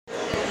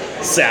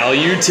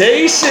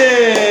Salutations!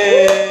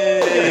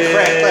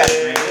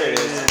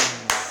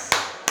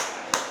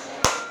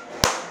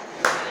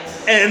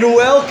 And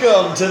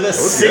welcome to the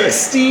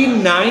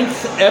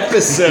 69th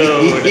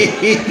episode of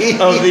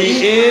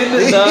the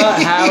In the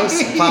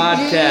House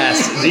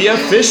podcast, the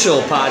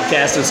official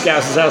podcast of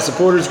Scouse's House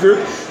Supporters Group,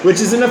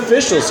 which is an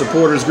official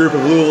supporters group of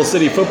Louisville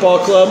City Football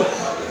Club.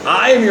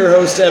 I am your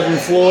host, Evan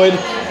Floyd,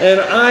 and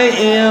I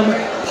am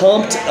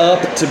pumped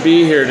up to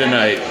be here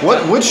tonight.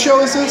 Which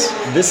show is this?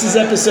 This is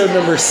episode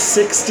number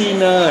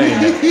 69.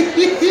 That's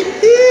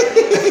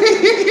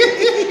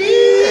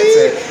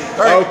it.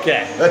 All right.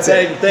 Okay. That's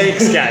it.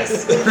 Thanks,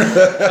 guys.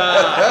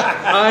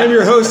 I'm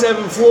your host,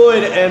 Evan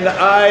Floyd, and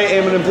I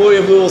am an employee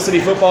of Louisville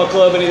City Football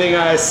Club. Anything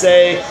I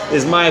say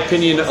is my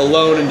opinion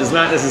alone and does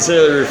not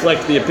necessarily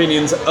reflect the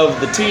opinions of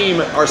the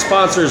team, our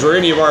sponsors, or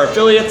any of our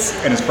affiliates.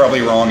 And it's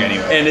probably wrong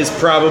anyway. And is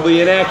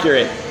probably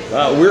inaccurate.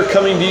 We're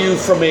coming to you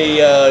from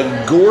a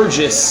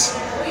gorgeous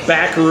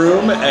back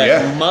room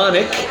at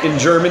Monarch in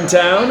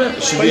Germantown.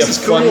 Should Place be a is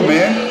cool, fun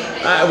man.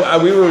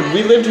 We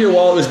lived here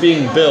while it was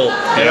being built,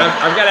 and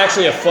I've got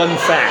actually a fun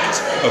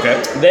fact. Okay.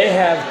 They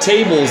have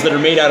tables that are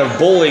made out of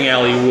bowling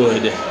alley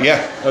wood.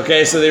 Yeah.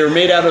 Okay, so they were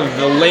made out of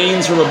the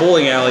lanes from a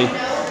bowling alley.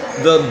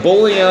 The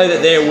bowling alley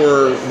that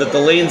the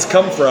lanes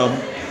come from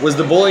was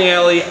the bowling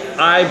alley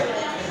I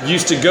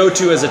used to go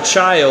to as a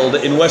child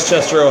in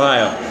Westchester,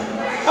 Ohio.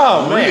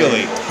 Oh, man.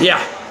 Really? Yeah.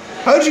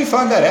 How did you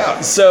find that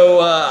out? So,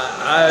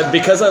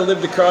 because I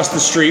lived across the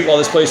street while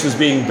this place was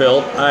being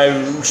built, I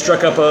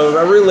struck up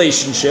a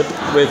relationship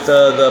with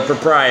the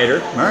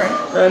proprietor. All right.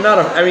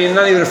 Not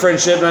even a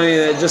friendship,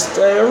 just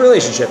a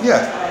relationship.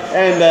 Yeah.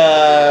 And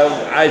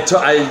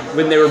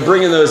when they were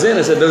bringing those in,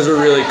 I said, "Those are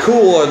really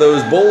cool. Are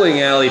those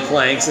bowling alley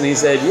planks?" And he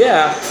said,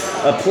 "Yeah,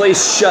 a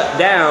place shut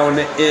down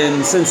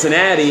in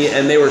Cincinnati,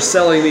 and they were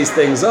selling these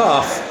things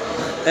off,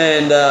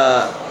 and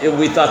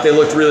we thought they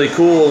looked really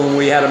cool, and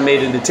we had them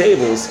made into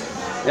tables."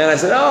 And I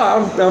said,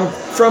 I'm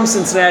from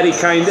Cincinnati,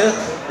 kinda.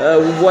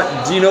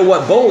 Do you know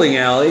what bowling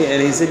alley?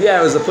 And he said, yeah,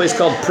 it was a place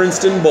called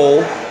Princeton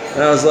Bowl.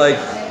 And I was like,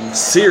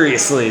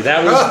 seriously,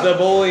 that was the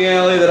bowling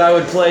alley that I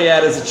would play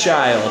at as a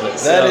child.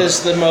 That is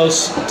the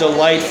most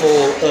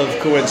delightful of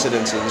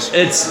coincidences.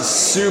 It's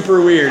super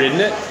weird, isn't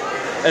it?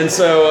 And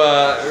so,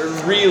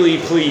 really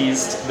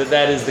pleased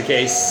that is the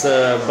case.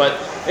 But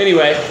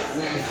anyway,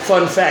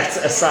 fun facts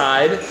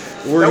aside,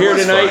 we're here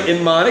tonight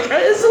in Monarch.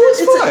 It's an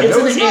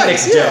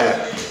anecdote.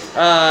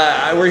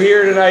 We're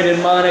here tonight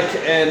in Monarch,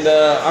 and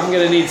I'm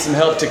going to need some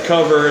help to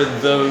cover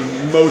the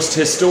most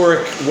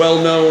historic,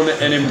 well-known,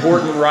 and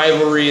important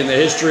rivalry in the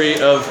history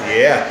of,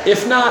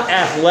 if not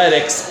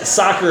athletics,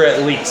 soccer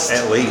at least.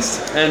 At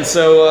least. And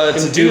so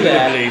to do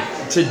that,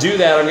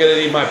 I'm going to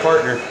need my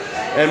partner.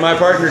 And my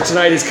partner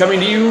tonight is coming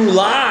to you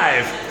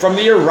live from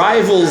the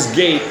arrivals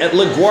gate at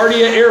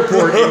LaGuardia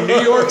Airport in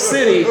New York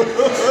City.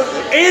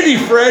 Andy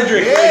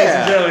Frederick, ladies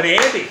and gentlemen.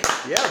 Andy.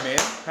 Yeah, man.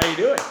 How you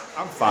doing?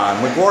 I'm fine.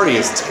 LaGuardia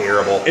is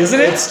terrible. Isn't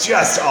it? It's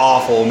just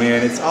awful,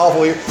 man. It's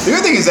awful. The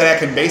good thing is that I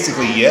can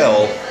basically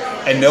yell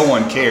and no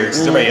one cares.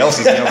 Everybody else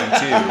is yelling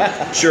too.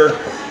 Sure.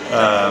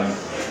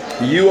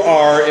 You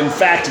are, in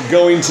fact,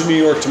 going to New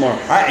York tomorrow.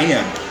 I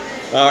am.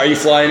 Are you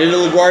flying into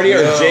LaGuardia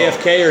or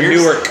JFK or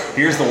Newark?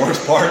 Here's the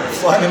worst part. I'm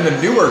flying into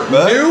Newark,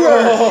 bud.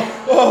 Newark!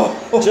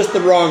 Just the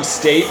wrong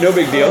state. No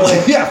big deal.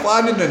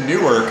 Flying into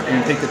Newark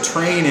and take the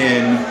train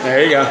in.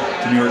 There you go.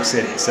 To New York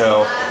City.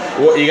 So.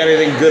 Well, you got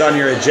anything good on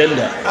your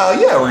agenda?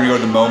 Yeah, we're going to go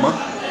to the MoMA.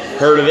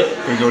 Heard of it.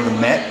 We're going to go to the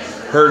Met.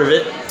 Heard of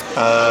it.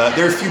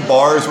 There are a few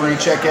bars we're going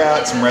to check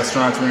out, some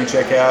restaurants we're going to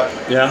check out.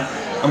 Yeah.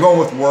 I'm going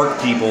with work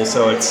people,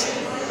 so it's...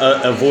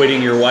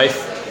 avoiding your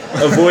wife?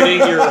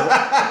 Avoiding your...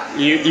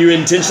 You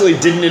intentionally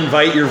didn't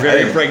invite your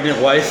very pregnant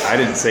wife? I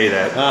didn't say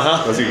that.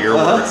 Uh-huh. Those are your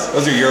words.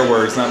 Those are your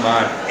words, not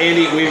mine.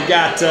 Andy, we've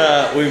got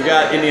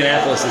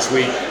Indianapolis this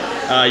week.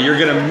 You're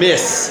going to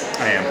miss...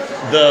 I am.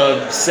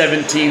 The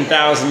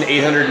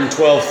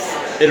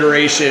 17,812th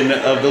iteration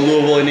of the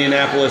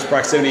Louisville-Indianapolis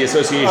Proximity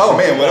Association. Oh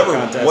man,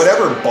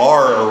 whatever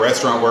bar or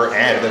restaurant we're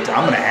at,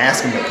 I'm going to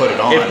ask them to put it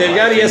on. If they've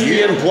got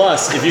ESPN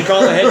Plus, if you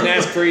call ahead and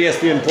ask for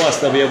ESPN Plus,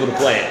 they'll be able to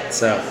play it.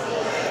 So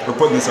we're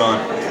putting this on.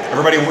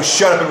 Everybody,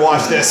 shut up and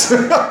watch this.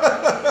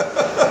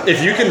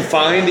 If you can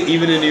find,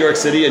 even in New York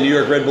City, a New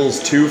York Red Bulls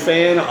 2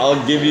 fan, I'll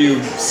give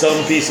you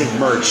some piece of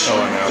merch.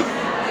 Oh, I know.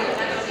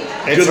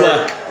 Good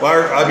luck.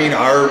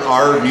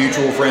 Our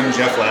mutual friend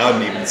Jeff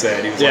Loudon even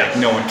said, he was like,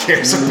 no one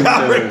cares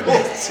about Red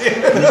Bulls.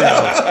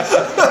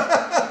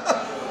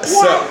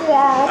 So,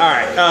 all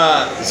right.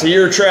 So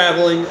you're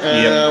traveling.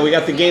 We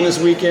got the game this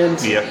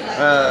weekend. Yep.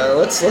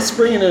 Let's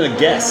bring in a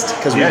guest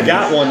because we've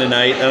got one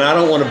tonight, and I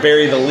don't want to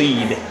bury the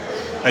lead.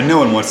 And no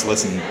one wants to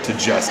listen to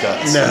just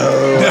us.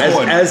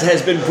 No as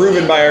has been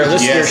proven by our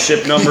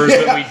listenership numbers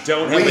that we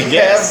don't have a guest. We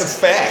have the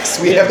facts.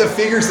 We have the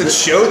figures that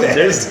show that.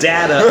 There's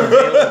data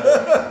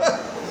available.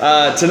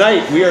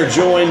 Tonight we are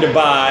joined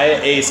by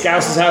a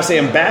Scouse's House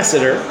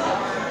ambassador.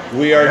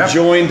 We are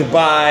joined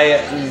by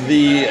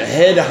the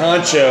head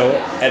honcho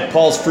at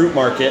Paul's Fruit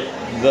Market,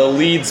 the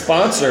lead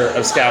sponsor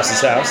of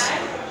Scouse's House.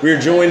 We are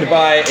joined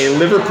by a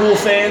Liverpool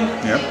fan.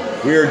 Yep.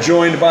 We are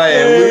joined by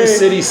a Lou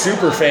City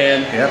super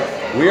fan.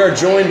 Yep. We are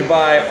joined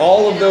by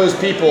all of those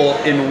people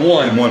in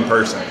one. And one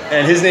person.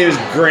 And his name is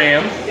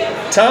Graham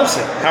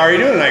Thompson. How are you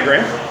doing tonight,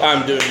 Graham?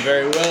 I'm doing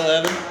very well,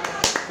 Evan.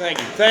 Thank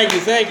you.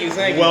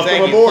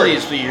 Welcome aboard.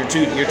 Please, you're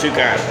too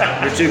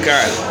kind. You're too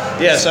kind.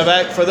 Yes,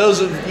 for those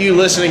of you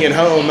listening at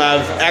home,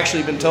 I've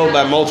actually been told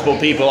by multiple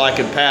people I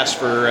could pass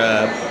for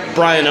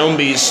Brian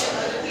Omby's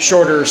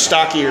shorter,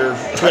 stockier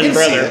twin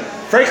brother.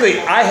 Frankly,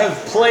 I have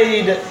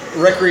played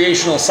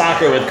recreational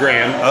soccer with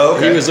Graham. Oh,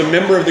 okay. He was a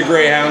member of the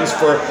Greyhounds,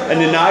 for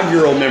an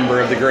inaugural member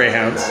of the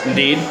Greyhounds.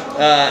 Indeed.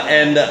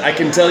 And I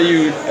can tell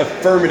you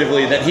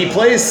affirmatively that he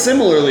plays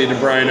similarly to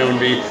Brian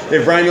Ownby,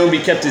 if Brian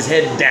Ownby kept his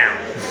head down.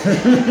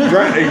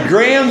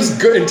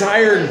 Graham's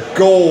entire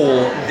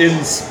goal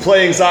in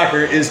playing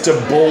soccer is to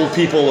bowl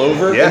people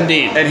over. Yeah.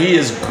 Indeed. And he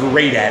is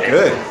great at it.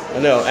 Good. I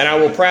know, and I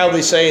will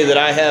proudly say that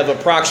I have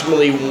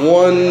approximately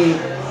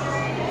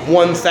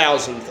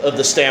 1/1000th of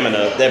the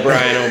stamina that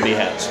Brian Ownby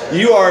has.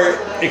 You are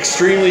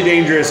extremely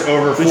dangerous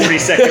over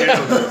 40-second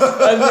intervals.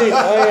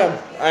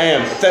 I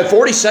am. That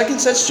 40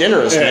 seconds, that's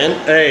generous, man.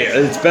 Hey,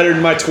 it's better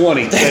than my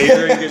 20. So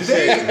you're in good Do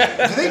shape.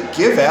 they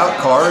give out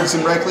cards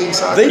in rec league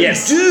soccer? They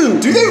Yes. do.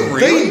 Do they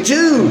really? They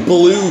do.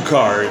 Blue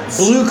cards.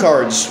 Blue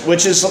cards,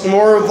 which is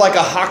more of like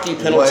a hockey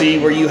penalty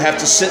where you have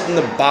to sit in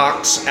the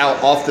box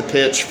out off the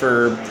pitch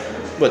for,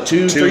 what,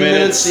 2-3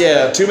 minutes?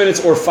 Yeah. 2 minutes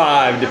or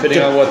 5,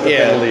 depending on what the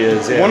penalty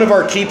is. Yeah. One of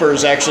our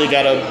keepers actually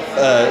got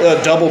a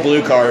double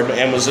blue card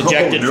and was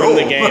ejected from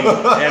the game.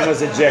 and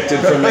was ejected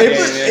from the game.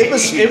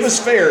 It was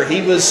fair.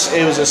 It was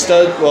a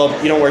stud. Well,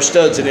 you don't wear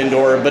studs in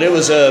indoor, but it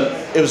was a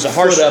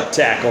harsh foot up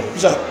tackle. It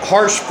was a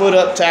harsh foot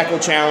up tackle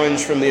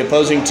challenge from the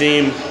opposing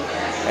team,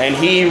 and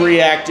he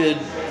reacted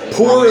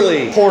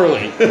Poorly.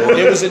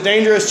 It was a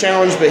dangerous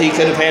challenge, but he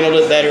could have handled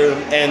it better,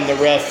 and the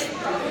ref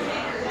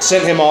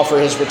sent him off for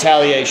his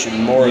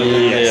retaliation more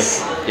than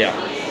yeah.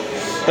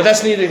 But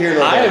that's neither here nor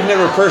there. I have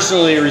never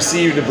personally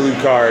received a blue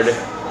card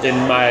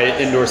in my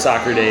indoor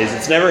soccer days.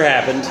 It's never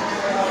happened.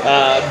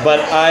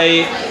 But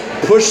I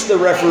pushed the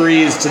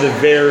referees to the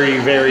very,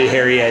 very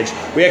hairy edge.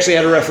 We actually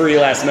had a referee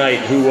last night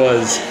who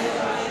was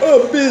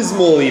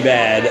abysmally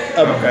bad.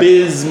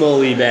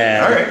 Abysmally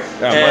bad. All right.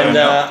 And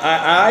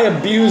I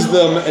abused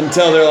them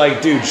until they're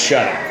like, dude,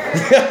 shut up.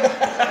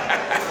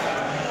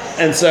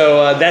 And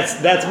so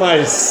that's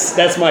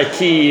my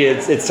key.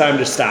 It's time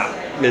to stop.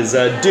 Is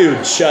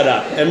dude, shut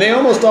up. And they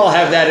almost all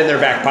have that in their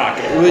back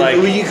pocket.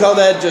 Would you call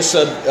that just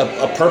a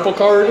purple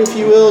card, if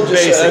you will?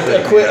 Just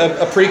basically,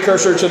 a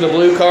precursor to the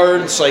blue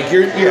card. It's like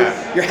you're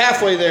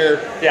halfway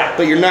there,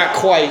 but you're not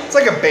quite. It's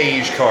like a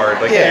beige card.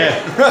 Like,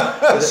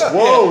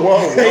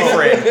 Whoa. Hey,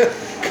 friend.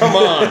 Come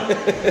on.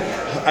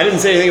 I didn't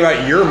say anything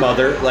about your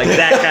mother, like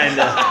that kind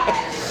of.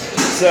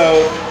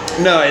 So.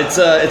 No, it's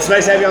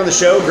nice to have you on the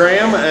show,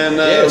 Graham, and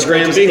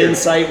Graham's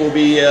insight will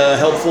be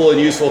helpful and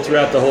useful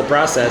throughout the whole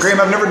process. Graham,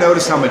 I've never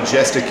noticed how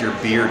majestic your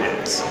beard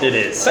is. It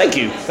is. Thank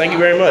you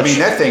very much. I mean,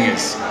 that thing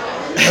is.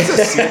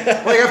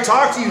 Like, I've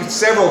talked to you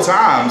several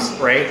times,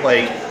 right?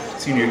 Like,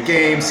 seen you at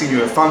games, seen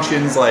you at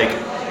functions, like,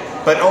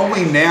 but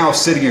only now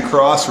sitting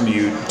across from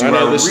you do I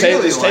know this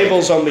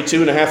table's only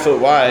 2.5 foot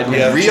wide.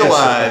 You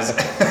realize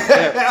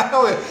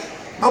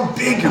how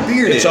big your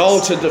beard is. It's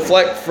all to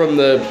deflect from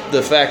the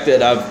fact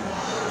that I've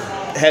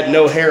had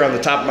no hair on the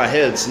top of my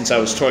head since I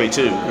was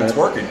 22. It's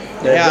working.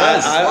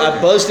 I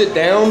buzzed it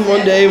down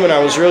one day when I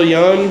was real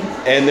young,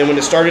 and then when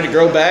it started to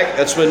grow back,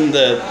 that's when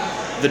the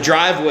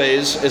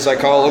driveways, as I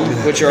call them,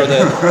 which are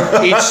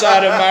each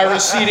side of my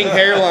receding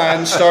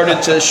hairline,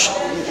 started to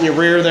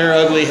rear their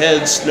ugly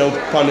heads, no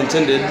pun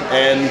intended,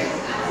 and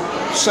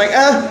just like,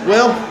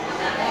 well,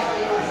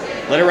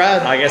 let it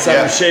ride. I guess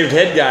I'm a shaved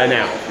head guy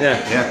now.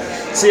 Yeah.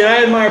 See, and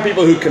I admire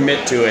people who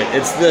commit to it.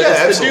 It's the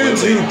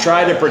dudes who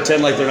try to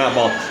pretend like they're not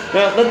bald.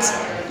 Now, let's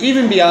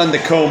even beyond the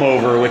comb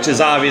over, which is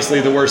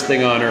obviously the worst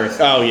thing on earth.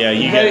 Oh yeah,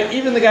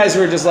 even the guys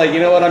who are just like, you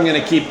know what, I'm going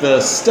to keep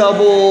the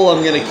stubble.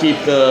 I'm going to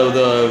keep the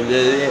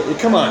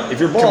come on, if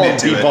you're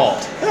bald, be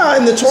bald.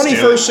 In the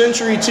 21st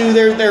century too,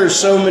 there are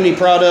so many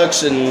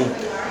products and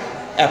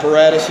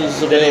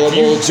apparatuses available.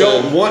 If you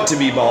don't want to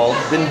be bald,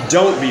 then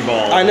don't be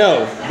bald. I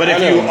know. But if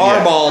you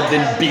are bald,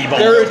 then be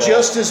bald. There are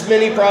just as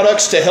many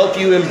products to help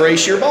you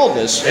embrace your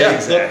baldness. Yeah,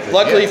 exactly.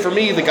 Luckily for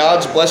me, the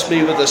gods blessed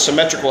me with a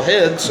symmetrical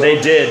head. So they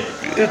did.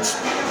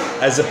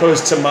 As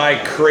opposed to my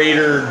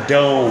crater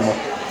dome.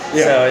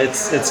 Yeah.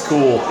 So it's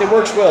cool. It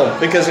works well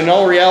because in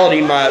all reality,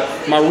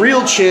 my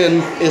real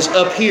chin is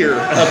up here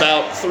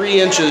about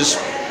 3 inches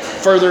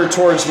further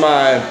towards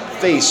my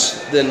face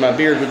than my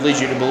beard would lead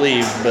you to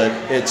believe, but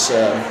it's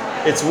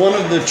one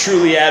of the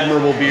truly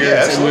admirable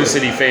beards in Lou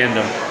City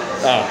fandom.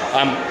 Oh,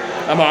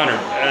 I'm honored.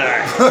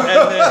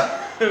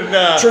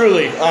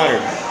 Truly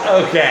honored.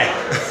 Okay.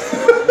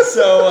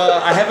 So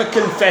I have a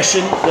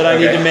confession that I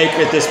need to make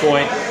at this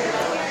point.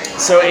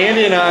 So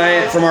Andy and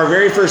I, from our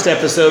very first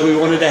episode, we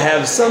wanted to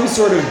have some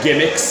sort of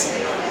gimmicks,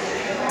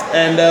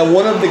 and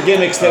one of the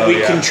gimmicks that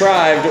we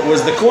contrived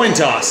was the coin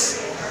toss.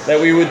 that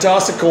we would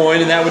toss a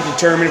coin, and that would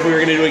determine if we were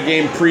going to do a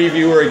game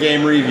preview or a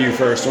game review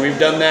first. And we've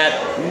done that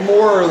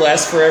more or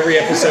less for every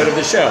episode of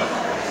the show.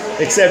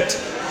 Except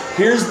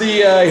here's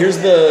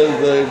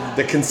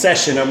the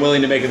concession I'm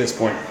willing to make at this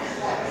point.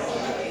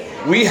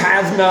 We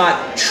have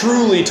not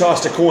truly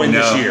tossed a coin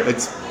this year.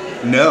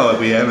 No,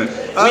 we haven't.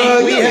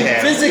 We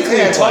have physically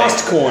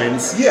tossed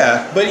coins.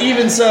 Yeah. But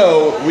even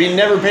so, we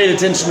never paid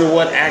attention to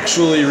what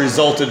actually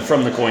resulted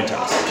from the coin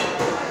toss.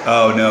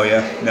 Oh, no,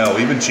 yeah. No,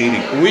 we've been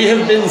cheating. We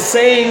have been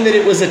saying that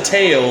it was a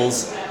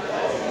tails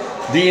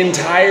the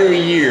entire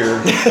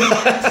year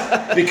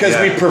because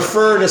we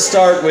prefer to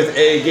start with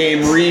a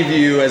game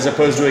review as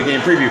opposed to a game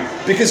preview,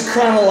 because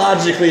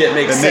chronologically it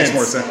makes sense. It makes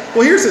more sense.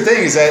 Well, here's the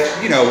thing is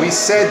that, we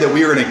said that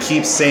we were going to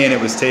keep saying it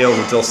was tails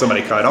until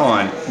somebody caught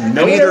on.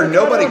 Either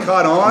nobody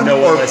caught on no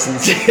or one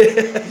listens.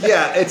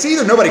 Yeah, it's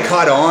either nobody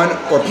caught on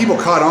or people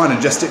caught on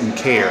and just didn't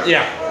care.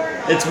 Yeah.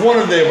 It's one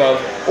of the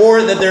above,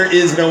 or that there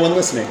is no one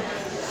listening.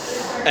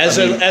 As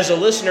a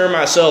listener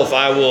myself,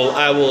 I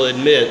will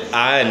admit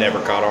I never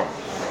caught on.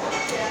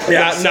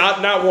 Yeah,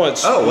 not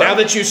once. Oh, wow. Now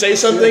that you say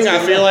something,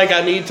 I feel like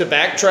I need to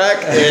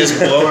backtrack. You're just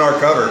blowing our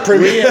cover.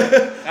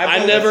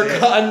 I never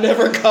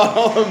caught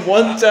on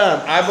one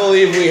time. I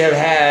believe we have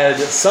had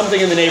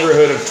something in the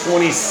neighborhood of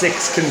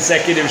 26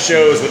 consecutive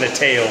shows with a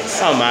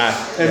tails. Oh my!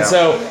 And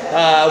so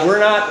we're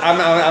not.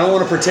 I don't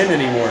want to pretend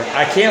anymore.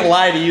 I can't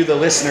lie to you, the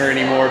listener,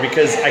 anymore,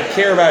 because I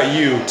care about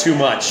you too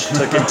much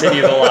to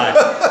continue the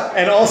lie.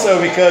 And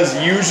also because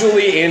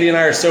usually Andy and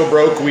I are so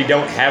broke we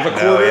don't have a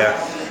quarter. Oh,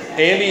 yeah.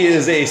 Andy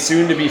is a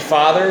soon-to-be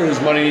father whose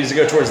money needs to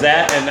go towards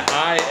that, and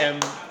I am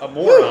a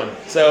moron.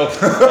 So,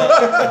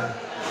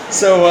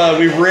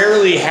 we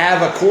rarely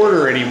have a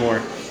quarter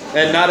anymore,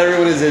 and not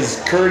everyone is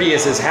as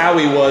courteous as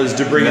Howie was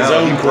to bring his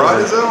own he quarter.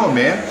 brought his own,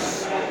 man.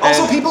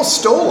 Also, people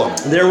stole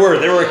them. There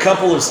were a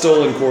couple of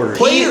stolen quarters.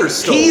 Players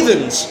stole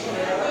Heathens.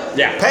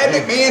 Yeah. Pat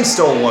McMahon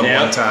stole one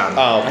time.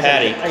 Oh,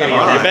 Patty, come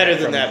on, you're better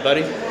than that,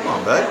 buddy. Come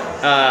on,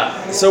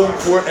 bud. So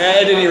we're,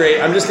 at any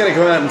rate, I'm just going to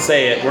come out and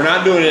say it. We're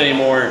not doing it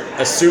anymore.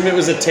 Assume it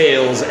was a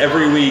tails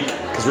every week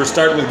because we're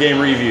starting with game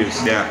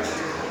reviews. Yeah.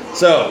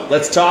 So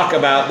let's talk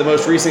about the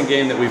most recent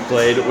game that we've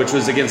played, which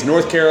was against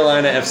North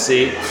Carolina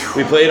FC.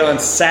 We played on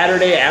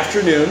Saturday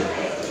afternoon,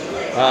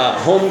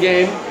 home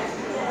game,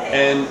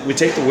 and we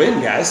take the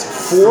win, guys.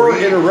 4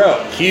 in a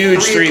row.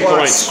 Huge 3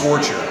 points.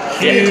 Scorcher.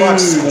 3 o'clock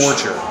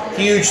scorcher.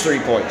 Huge 3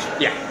 points.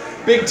 Yeah,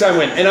 big time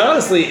win. And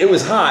honestly, it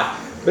was hot,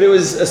 but it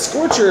was a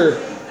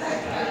scorcher.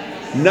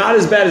 Not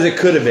as bad as it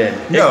could have been.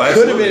 No, it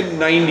could have been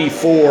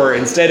 94.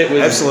 Instead, it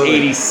was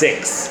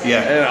 86.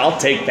 Yeah, and I'll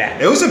take that.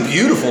 It was a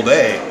beautiful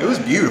day. It was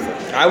beautiful.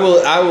 I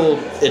will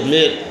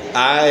admit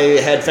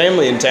I had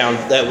family in town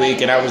that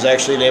week, and I was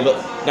actually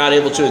not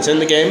able to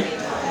attend the game.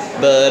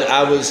 But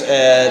I was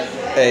at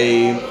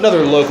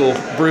another local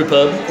brew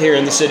pub here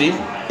in the city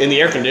in the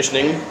air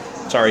conditioning.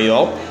 Sorry,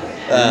 y'all.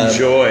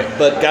 Enjoy.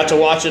 But got to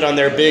watch it on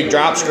their big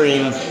drop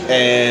screen,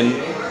 and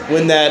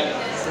when that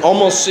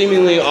almost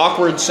seemingly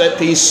awkward set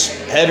piece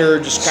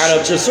header just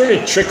sort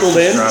of trickled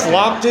in,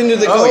 flopped into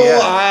the goal, yeah.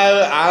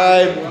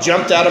 I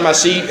jumped out of my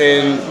seat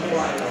and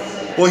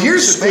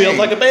here's the squealed thing.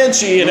 like a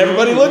banshee, and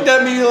everybody looked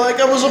at me like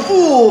I was a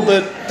fool.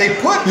 But they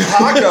put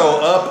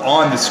Paco up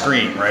on the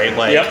screen, right?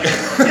 Like, yep.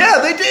 Yeah,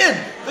 they did.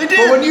 They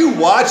did. But when you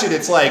watch it,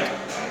 it's like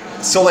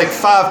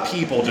 5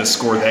 people just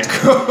scored that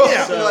goal.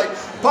 Yeah. So,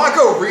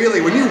 Paco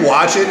really, when you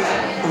watch it,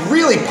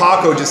 really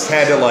Paco just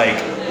had to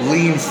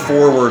lean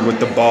forward with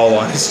the ball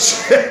on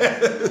his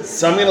chest.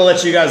 So I'm going to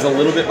let you guys a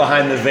little bit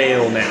behind the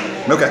veil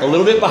now. Okay. A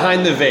little bit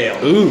behind the veil.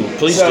 Ooh,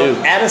 please do.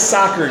 At a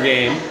soccer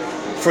game,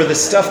 for the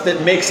stuff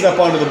that makes it up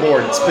onto the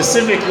board,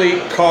 specifically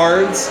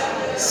cards,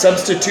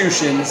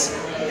 substitutions,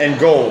 and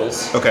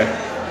goals, Okay.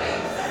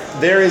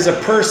 there is a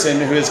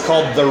person who is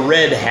called the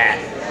Red Hat.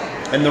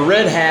 And the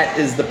Red Hat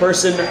is the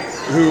person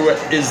who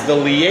is the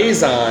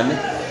liaison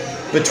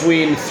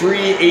between 3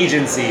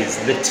 agencies: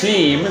 the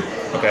team,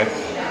 Okay.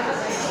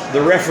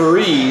 the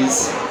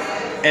referees,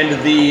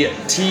 and the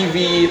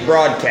TV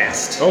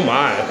broadcast. Oh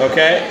my.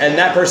 Okay? And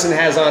that person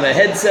has on a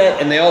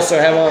headset, and they also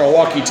have on a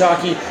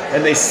walkie-talkie,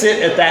 and they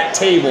sit at that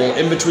table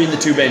in between the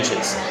 2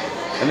 benches.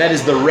 And that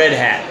is the Red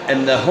Hat.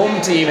 And the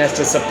home team has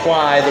to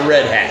supply the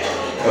Red Hat.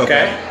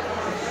 Okay?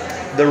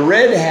 The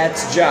Red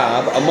Hat's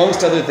job,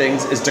 amongst other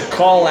things, is to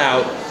call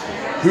out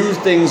who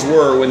things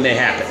were when they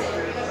happened.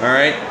 All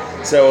right?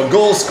 So a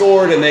goal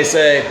scored, and they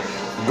say,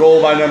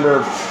 goal by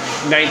number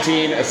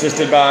 19,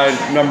 assisted by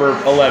number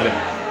 11.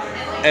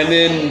 And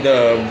then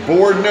the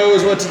board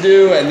knows what to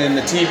do, and then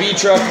the TV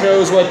truck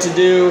knows what to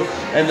do,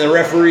 and the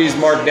referees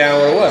mark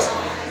down what it was.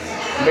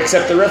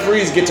 Except the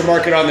referees get to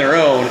mark it on their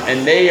own,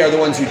 and they are the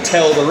ones who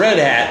tell the Red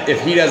Hat if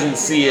he doesn't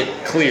see it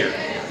clear.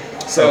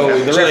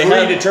 So the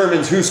referee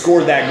determines who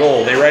scored that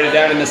goal. They write it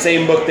down in the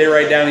same book they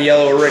write down the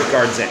yellow or red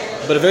cards in.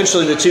 But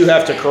eventually the 2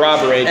 have to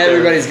corroborate.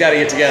 Everybody's got to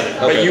get together.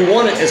 Okay. But you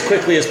want it as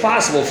quickly as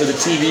possible for the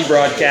TV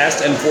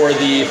broadcast and for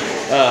the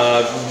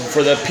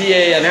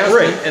PA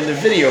announcement and the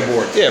video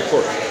board. Yeah, of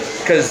course.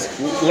 Because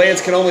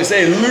Lance can only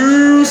say,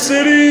 Lou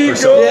City, For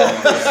so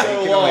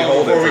long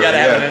long before we got to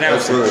have an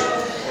announcement.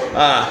 Absolutely.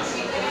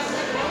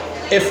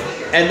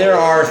 And there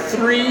are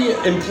 3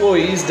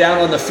 employees down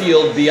on the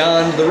field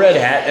beyond the red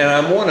hat, and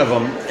I'm one of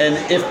them. And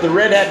if the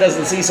red hat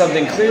doesn't see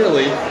something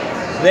clearly,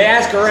 they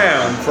ask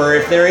around for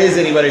if there is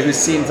anybody who's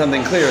seen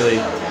something clearly.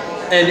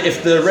 And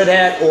if the red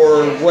hat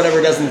or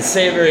whatever doesn't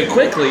say it very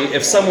quickly,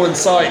 if someone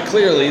saw it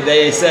clearly,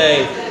 they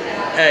say,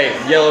 hey,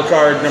 yellow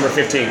card number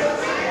 15.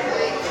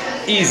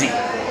 Easy.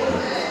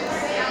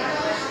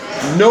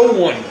 No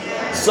one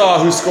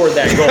saw who scored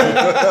that goal.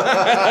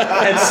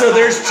 And so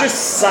there's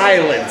just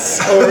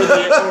silence over the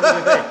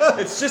thing.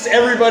 It's just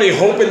everybody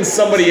hoping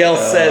somebody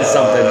else says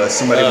something.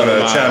 Somebody want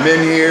to chime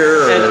in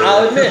here? And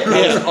I'll admit,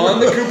 I was on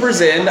the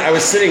Cooper's end. I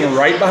was sitting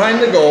right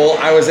behind the goal.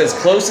 I was as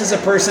close as a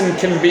person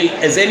can be,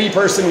 as any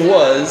person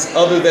was,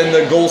 other than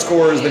the goal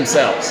scorers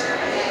themselves.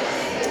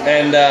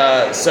 And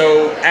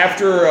so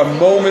after a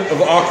moment of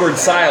awkward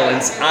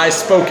silence, I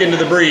spoke into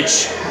the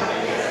breach.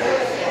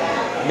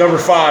 Number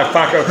 5,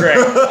 Paco Craig.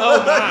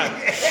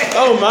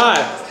 Oh my.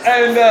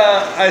 And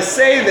I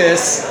say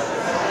this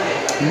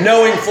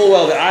knowing full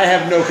well that I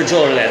have no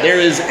control over that.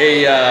 There's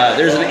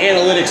an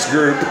analytics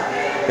group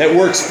that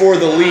works for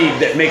the league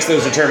that makes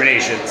those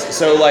determinations.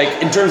 So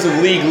like in terms of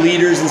league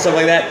leaders and stuff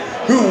like that,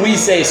 who we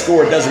say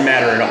scored doesn't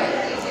matter at all.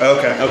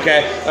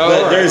 Okay.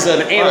 But there's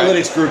an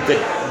analytics group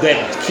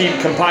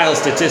that compiles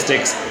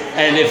statistics,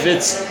 and if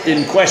it's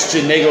in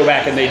question, they go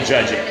back and they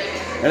judge it.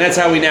 And that's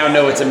how we now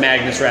know it's a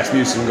Magnus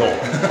Rasmussen goal.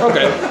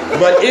 Okay.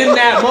 But in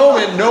that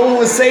moment, no one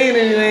was saying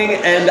anything,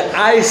 and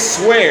I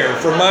swear,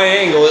 from my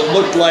angle, it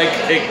looked like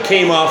it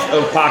came off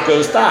of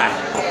Paco's thigh.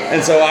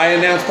 And so I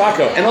announced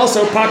Paco. And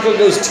also, Paco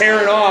goes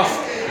tearing off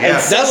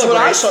and celebrates. That's what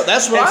I saw.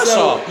 That's what I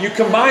saw. You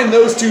combine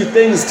those two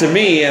things to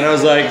me, and I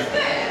was like,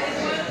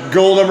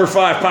 goal number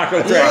 5, Paco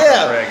Craig.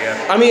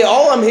 Yeah. I mean,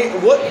 all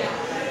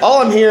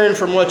I'm hearing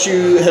from what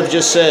you have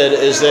just said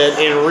is that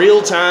in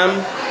real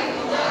time,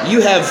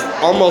 you have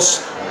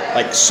almost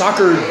like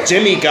soccer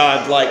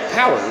demigod-like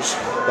powers.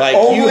 Like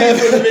Only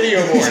for the video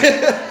board.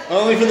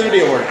 Only for the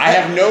video board. I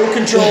have no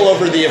control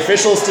over the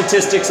official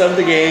statistics of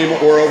the game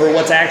or over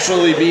what's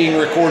actually being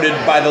recorded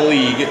by the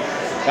league.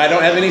 I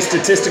don't have any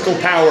statistical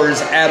powers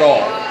at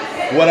all.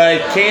 What I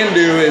can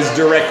do is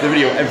direct the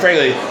video. And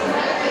frankly,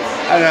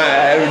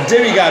 I don't know,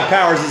 demigod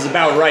powers is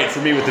about right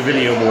for me with the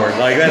video board.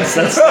 Like that's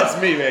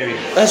me, baby.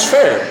 That's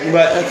fair.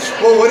 But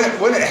well,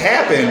 when it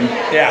happened,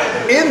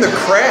 in the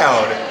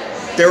crowd,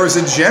 there was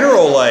a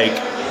general like,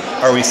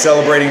 are we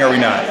celebrating? Are we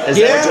not? Is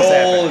that a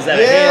goal? Is that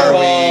a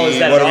handball? Is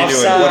that an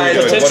offside?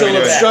 Potential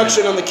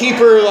obstruction on the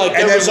keeper? Like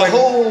there was a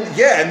whole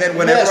and then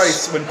when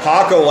when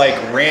Paco like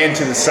ran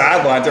to the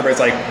sidelines, everybody's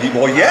like,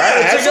 well,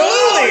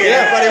 absolutely,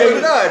 everybody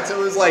went nuts. It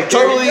was like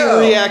totally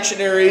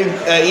reactionary.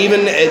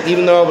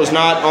 Even though I was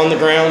not on the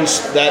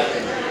grounds that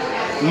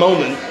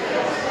moment,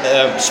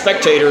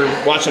 spectator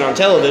watching on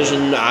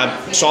television,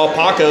 I saw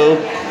Paco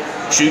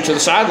shoot to the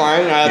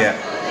sideline. I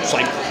was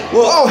like,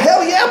 well, oh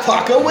hell yeah,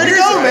 Paco, way to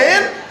go,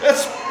 man!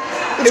 That's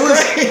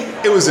great.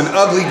 It was an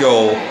ugly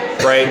goal,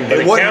 right?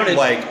 It wasn't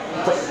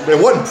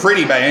it wasn't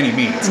pretty by any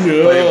means.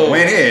 No. But it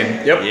went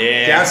in. Yep.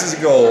 Yeah. Counts as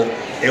a goal.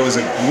 It was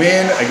a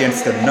win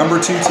against the number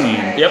 2 team.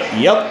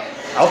 Yep.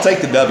 I'll take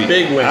the W.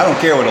 Big win. I don't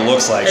care what it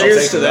looks like. Cheers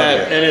I'll take to the that.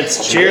 W. And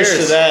it's cheers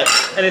to that.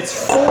 And it's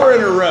 4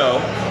 in a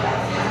row,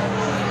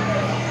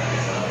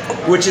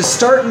 which is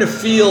starting to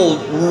feel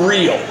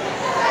real.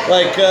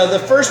 Like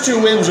the first 2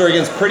 wins are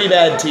against pretty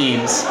bad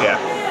teams. Yeah.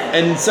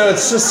 And so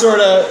it's just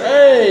sort of,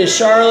 hey,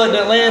 Charlotte and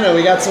Atlanta,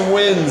 we got some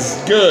wins.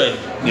 Good.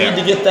 Need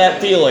to get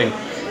that feeling.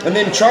 And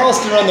then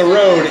Charleston on the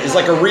road is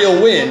like a real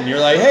win.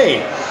 You're like,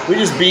 hey, we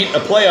just beat a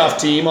playoff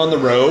team on the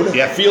road.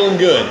 Yeah. Feeling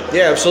good.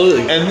 Yeah,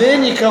 absolutely. And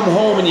then you come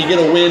home and you get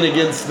a win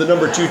against the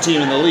number 2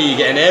 team in the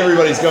league, and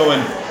everybody's going,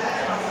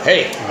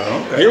 hey,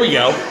 here we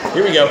go.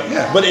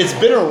 Yeah. But it's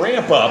been a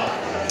ramp up.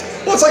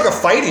 Well, it's like a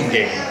fighting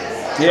game.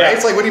 Yeah. Right?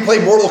 It's like when you play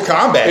Mortal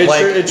Kombat. It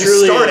you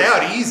truly start is.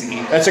 out easy.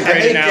 That's a great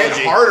and they analogy.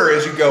 get harder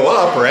as you go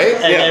up, right?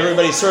 And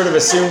everybody sort of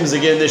assumes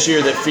again this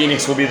year that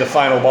Phoenix will be the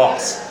final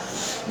boss.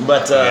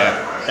 But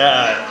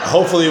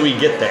hopefully we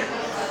get there.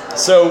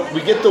 So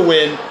we get the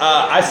win.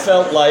 I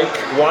felt like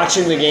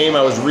watching the game,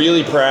 I was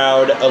really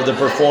proud of the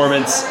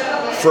performance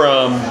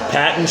from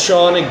Pat and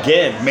Sean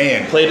again.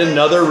 Man. Played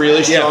another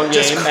really strong game.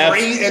 Just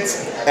crazy.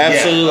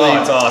 Absolutely.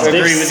 Oh, it's awesome. They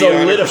Agree with you 100%.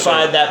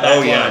 solidified that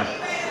back line.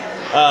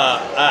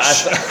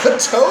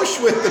 Tosh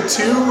with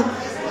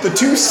the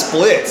two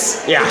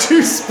splits. Yeah. The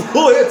 2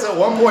 splits. At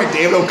one point,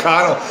 David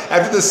O'Connell,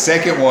 after the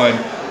second one,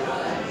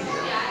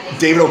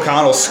 David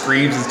O'Connell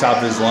screams at the top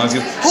of his lungs. He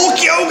goes,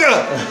 Hulk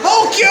yoga!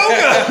 Hulk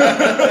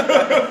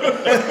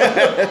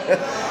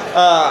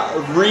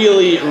yoga!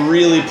 Really,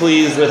 really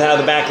pleased with how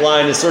the back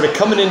line is sort of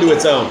coming into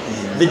its own.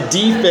 The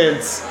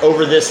defense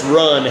over this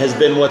run has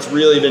been what's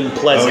really been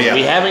pleasant. Oh, yeah.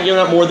 We haven't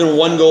given up more than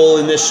 1 goal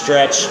in this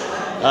stretch.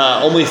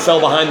 Only fell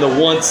behind the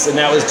once, and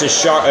that was to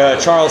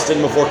Charleston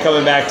before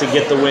coming back to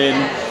get the win.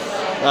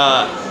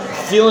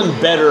 Feeling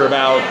better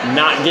about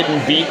not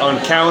getting beat on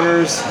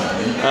counters.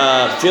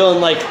 Feeling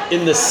like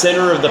in the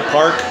center of the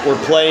park we're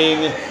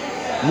playing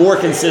more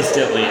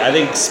consistently. I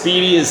think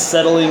Speedy is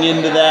settling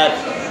into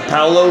that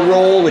Paolo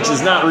role, which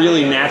is not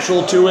really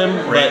natural to him,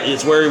 Right. but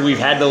it's where we've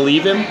had to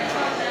leave him.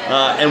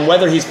 And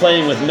whether he's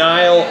playing with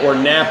Niall or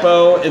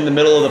Napo in the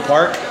middle of the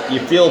park, you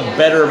feel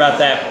better about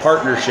that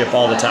partnership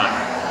all the time.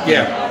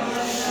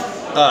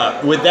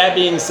 Yeah. With that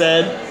being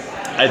said,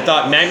 I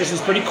thought Magnus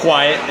was pretty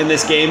quiet in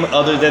this game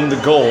other than the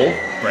goal.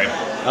 Right.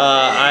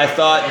 I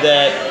thought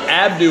that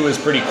Abdu was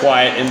pretty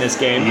quiet in this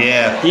game.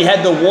 Yeah. He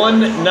had the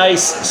one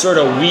nice sort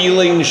of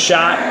wheeling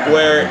shot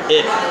where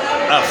it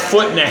a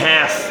foot and a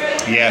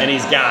half, Yeah. and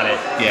he's got it.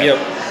 Yeah. Yep.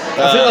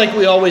 I feel like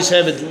we always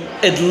have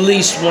at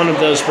least one of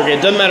those per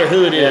game. Doesn't matter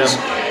who it is.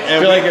 I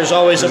feel like there's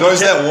always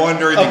that one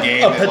during the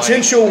game. a that,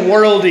 potential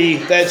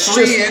worldie that's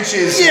 3 just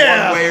inches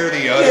Yeah. one way or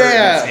the other,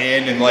 Yeah. and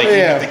it's in, and like Yeah.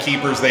 even if the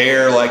keeper's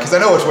there, like because I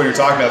know which one you're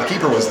talking about. The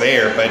keeper was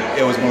there, but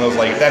it was one of those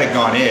like if that had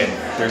gone in,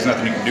 there's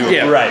nothing you can do.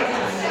 Yeah. Right.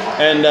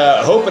 And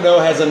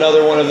Hopino has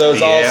another one of those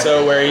Yeah.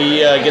 also where he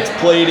gets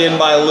played in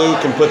by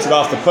Luke and puts it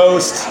off the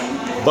post.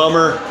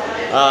 Bummer.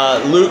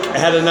 Luke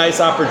had a nice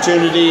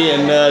opportunity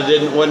and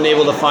wasn't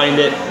able to find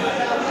it.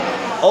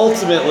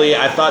 Ultimately,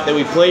 I thought that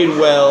we played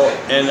well,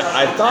 and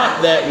I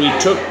thought that we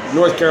took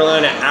North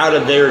Carolina out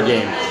of their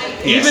game.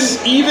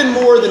 Yes. Even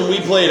more than we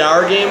played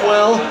our game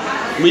well,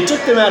 we took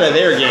them out of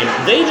their game.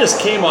 They just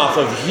came off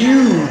of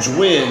huge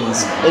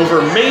wins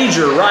over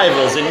major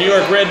rivals in New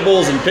York Red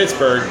Bulls and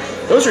Pittsburgh.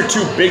 Those are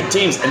 2 big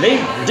teams, and they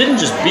didn't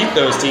just beat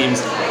those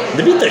teams.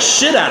 They beat the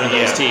shit out of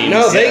those Yeah. teams.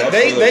 No, they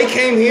absolutely.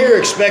 came here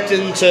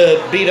expecting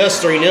to beat us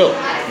 3-0.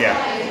 Yeah.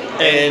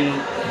 And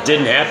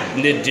didn't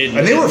happen. it didn't.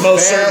 And they were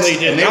most fast, certainly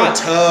did and they not. were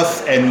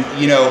tough, and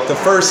you know the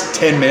first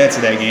 10 minutes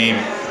of that game,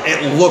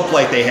 it looked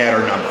like they had our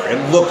number. It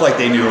looked like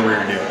they knew what we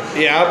were doing.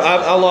 Yeah,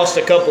 I lost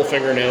a couple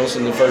fingernails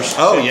in the first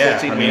Oh, 10, yeah.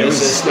 15 I mean, it minutes.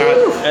 was- It's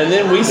not. And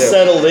then we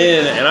settled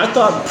in, and I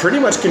thought pretty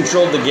much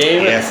controlled the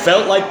game. Yeah. It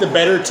felt like the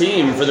better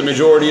team for the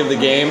majority of the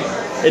game.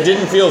 It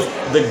didn't feel,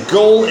 the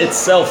goal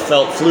itself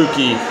felt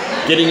fluky.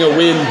 Getting a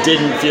win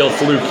didn't feel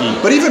fluky.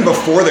 But even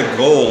before the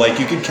goal, like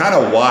you could kind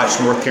of watch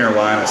North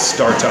Carolina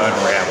start to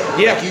unravel.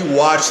 Yeah. Like you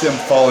watch them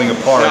falling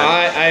apart. No,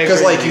 I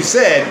Because agree like with you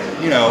said,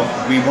 you know,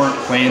 we weren't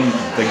playing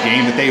the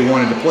game that they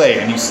wanted to play,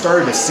 and you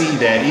started to see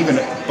that even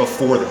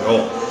before the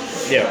goal.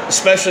 Yeah,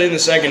 especially in the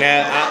second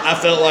half, I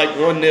felt like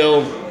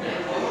 1-0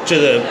 to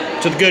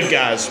the good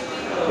guys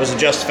was a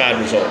justified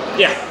result.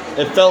 Yeah,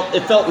 it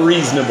felt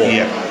reasonable.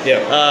 Yeah.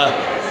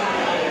 Yeah.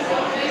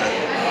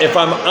 If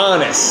I'm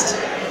honest,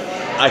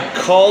 I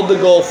called the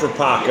goal for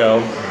Paco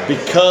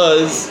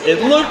because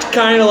it looked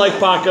kind of like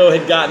Paco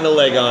had gotten a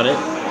leg on it,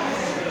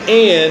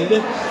 and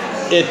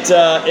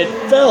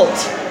it felt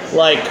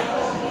like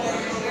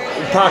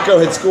Paco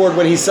had scored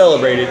when he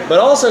celebrated, but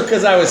also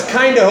because I was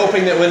kind of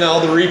hoping that when all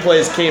the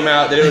replays came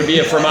out that it would be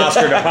a from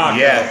Oscar to Paco.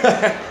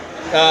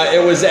 Yeah.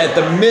 It was at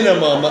the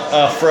minimum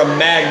from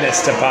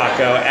Magnus to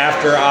Paco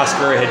after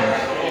Oscar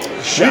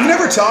had shot. We've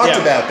never talked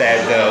Yeah. about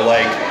that though.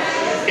 Like,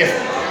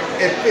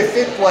 if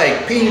it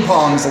like ping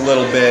pongs a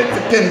little bit, if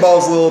it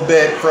pinballs a little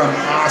bit from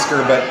Oscar,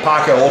 but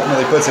Paco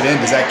ultimately puts it in,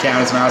 does that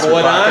count as an Oscar?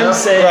 What Paco? I'm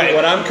saying, Right.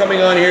 what I'm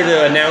coming on here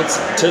to announce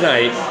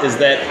tonight is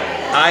that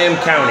I am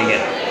counting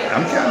it.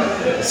 I'm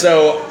counting.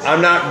 So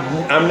I'm not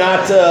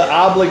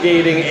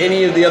obligating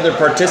any of the other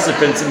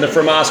participants in the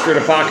From Oscar to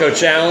Paco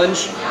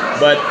challenge,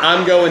 but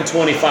I'm going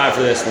 25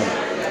 for this one.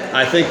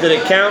 I think that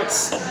it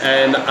counts,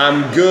 and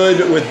I'm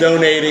good with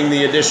donating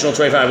the additional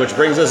 25, which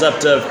brings us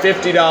up to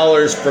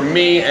 $50 from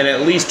me and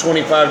at least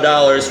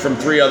 $25 from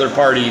 3 other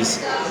parties.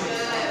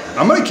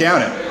 I'm gonna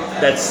count it.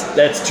 That's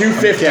two I'm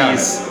counting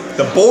 50s. it.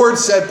 The board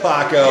said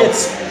Paco.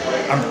 It's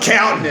I'm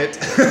counting it.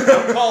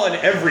 I'm calling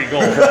every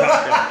goal for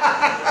Paco.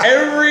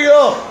 Every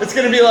goal. It's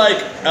going to be like,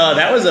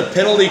 that was a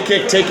penalty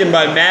kick taken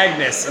by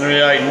Magnus. And I'm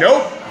going to be like,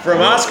 nope,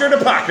 from Oscar to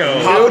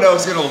Paco.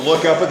 Papano's gonna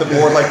look up at the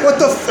board like, what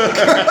the fuck?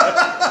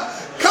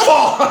 Come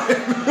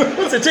on!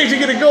 What's it take to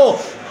get a goal?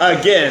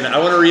 Again, I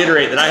want to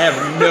reiterate that I have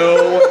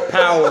no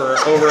power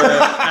over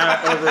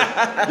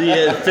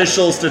the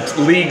official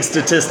league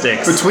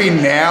statistics.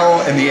 Between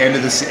now and the end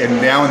of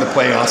and now in the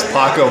playoffs,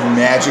 Paco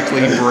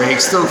magically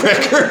breaks the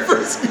record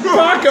for score.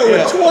 Paco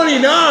with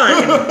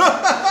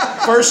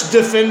 29. First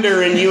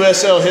defender in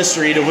USL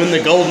history to win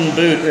the Golden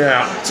Boot.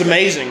 Yeah. It's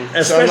amazing.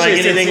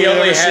 Especially since he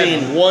only ever had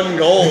seen. 1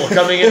 goal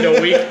coming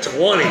into week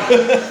 20.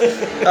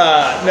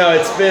 No,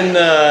 it's been.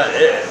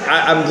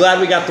 I'm glad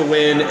we got the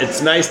win.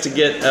 It's nice to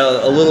get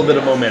a little bit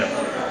of momentum,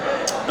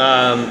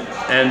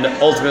 and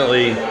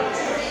ultimately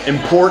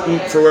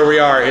important for where we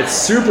are. It's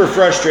super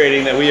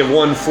frustrating that we have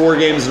won 4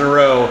 games in a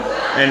row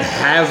and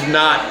have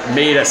not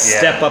made a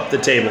step up the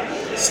table.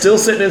 Still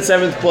sitting in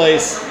 7th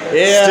place.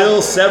 Yeah.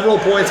 Still several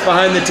points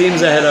behind the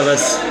teams ahead of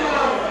us.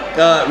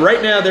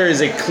 Right now, there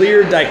is a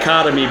clear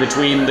dichotomy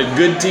between the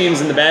good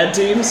teams and the bad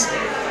teams,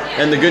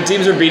 and the good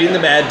teams are beating the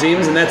bad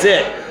teams, and that's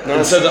it.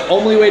 And so the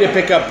only way to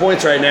pick up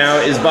points right now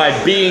is by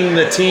being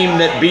the team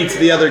that beats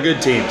the other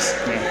good teams.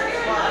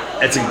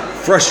 It's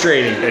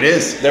frustrating. It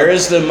is. There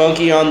is the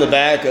monkey on the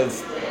back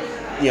of,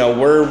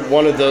 we're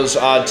one of those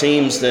odd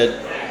teams that,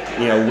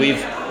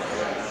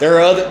 there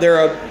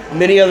are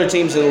many other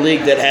teams in the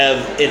league that have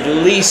at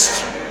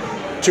least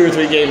 2 or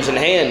 3 games in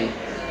hand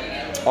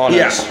on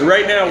us. Yeah,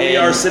 right now we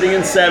are sitting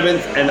in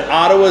 7th, and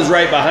Ottawa's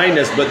right behind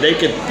us, but they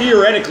could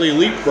theoretically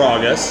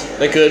leapfrog us.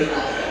 They could.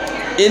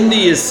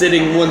 Indy is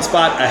sitting one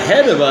spot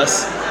ahead of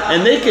us,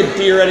 and they could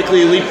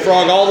theoretically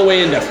leapfrog all the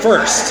way into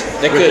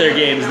 1st with their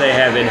games they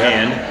have in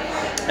hand.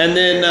 And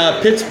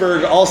then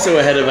Pittsburgh, also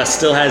ahead of us,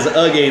 still has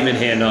a game in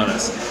hand on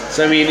us.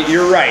 So, I mean,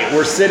 you're right.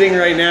 We're sitting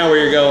right now where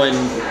you're going,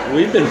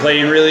 we've been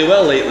playing really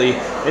well lately,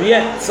 and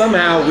yet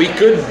somehow we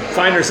could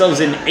find ourselves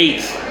in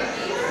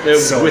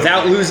 8th.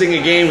 Without losing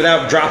a game,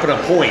 without dropping a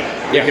point,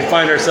 we could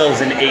find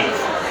ourselves in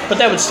 8th. But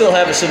that would still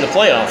have us in the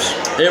playoffs.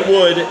 It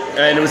would,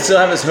 and it would still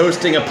have us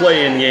hosting a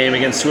play-in game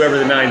against whoever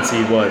the 9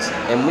 seed was.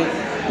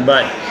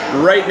 But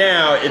right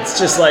now, it's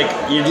just like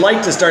you'd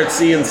like to start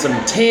seeing some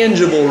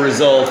tangible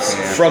results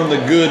from the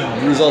good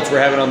results we're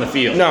having on the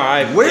field.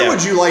 Where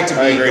would you like to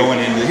be going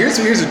into? Here's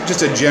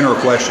just a general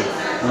question.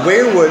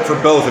 For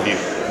both of you,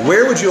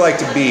 where would you like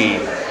to be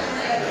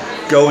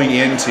going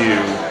into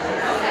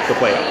the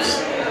playoffs?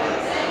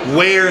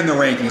 Where in the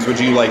rankings would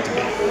you like to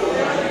be?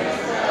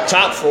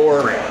 Top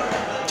 4.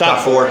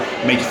 Top 4.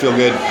 Make you feel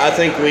good. I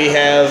think we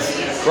have,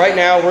 right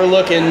now we're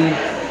looking,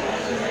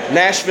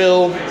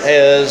 Nashville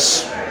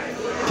has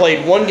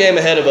played one game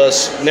ahead of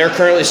us, and they're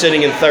currently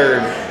sitting in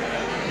 3rd,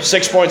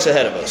 6 points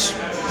ahead of us.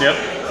 Yep.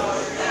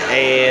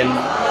 And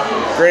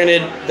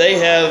granted, they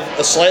have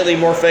a slightly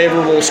more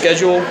favorable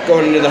schedule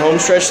going into the home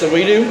stretch than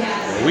we do.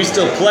 We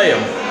still play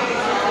them.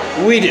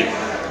 We do.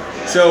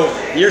 So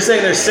you're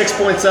saying they're 6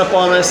 points up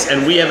on us,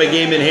 and we have a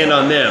game in hand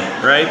on them,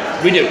 right?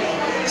 We do.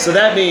 So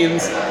that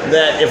means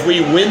that if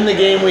we win the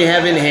game we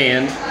have in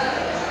hand,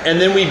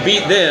 and then we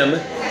beat them,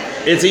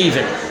 it's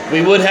even.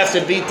 We would have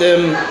to beat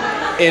them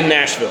in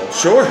Nashville.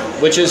 Sure.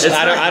 Which is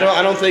I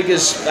don't think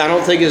is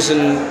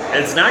an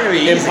it's not going to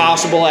be easy.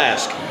 Impossible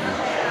ask.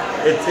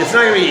 It's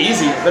not going to be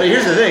easy. But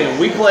here's the thing: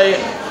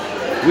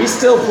 we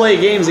still play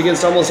games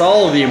against almost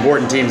all of the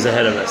important teams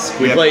ahead of us.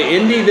 We play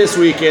Indy this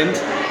weekend.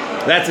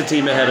 That's a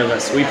team ahead of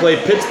us. We play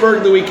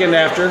Pittsburgh the weekend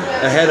after,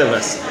 ahead of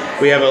us.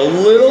 We have a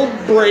little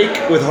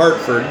break with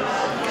Hartford.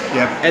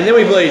 Yep. And then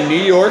we play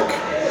New York.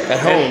 At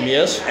home,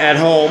 yes. At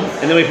home.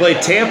 And then we play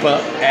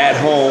Tampa at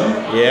home.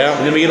 Yeah.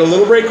 And then we get a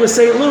little break with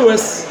St.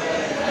 Louis.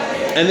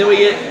 And then we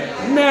get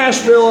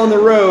Nashville on the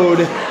road.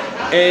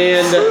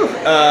 And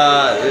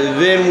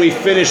then we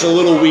finish a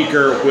little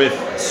weaker with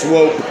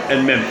Swope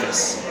and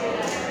Memphis.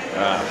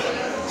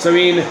 So, I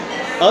mean,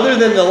 other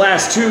than the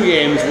last 2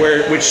 games,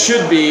 which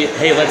should be,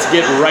 hey, let's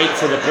get right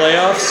for the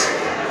playoffs.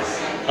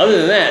 Other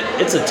than that,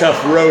 it's a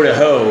tough row to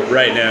hoe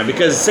right now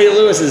because St.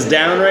 Louis is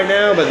down right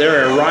now, but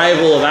they're a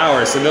rival of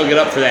ours, so they'll get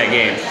up for that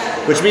game.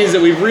 Which means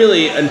that we've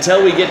really,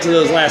 until we get to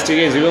those last 2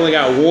 games, we've only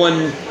got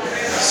one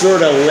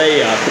sort of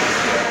layup,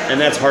 and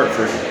that's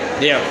Hartford.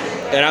 Yeah,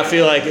 and I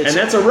feel like and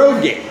that's a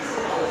road game.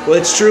 Well,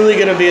 it's truly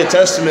going to be a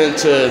testament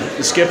to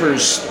the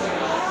skipper's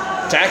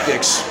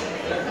tactics.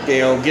 You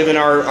know, given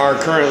our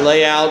current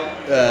layout,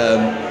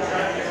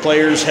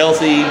 players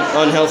healthy,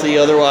 unhealthy,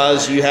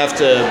 otherwise, you have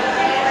to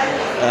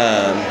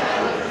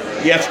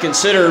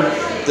consider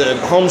the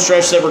home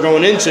stretch that we're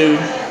going into.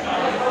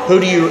 Who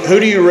do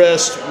you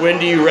rest? When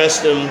do you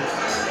rest them?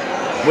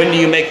 When do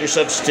you make your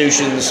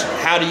substitutions?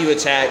 How do you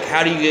attack?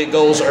 How do you get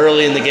goals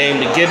early in the game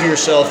to give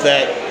yourself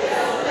that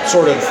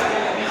sort of,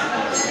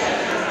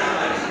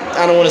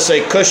 I don't want to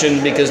say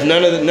cushion, because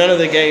none of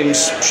the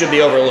games should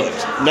be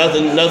overlooked.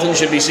 Nothing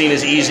should be seen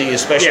as easy,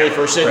 especially if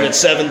we're sitting at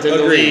 7th in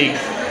the league.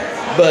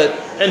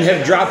 And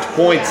have dropped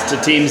points to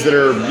teams that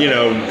are,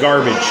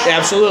 garbage.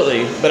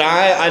 Absolutely. But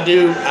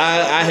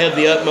I have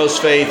the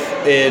utmost faith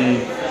in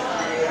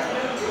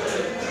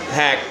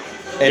Hack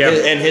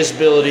and his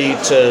ability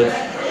to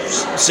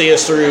see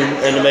us through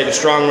and to make a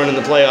strong run in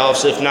the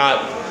playoffs. If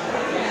not,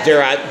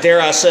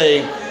 dare I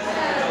say,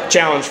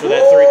 challenge for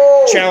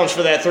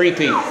that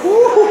three-peat.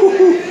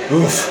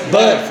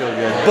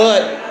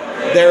 But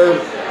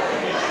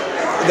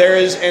there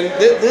is, and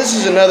this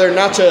is another,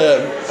 not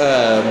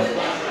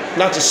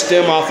to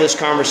stem off this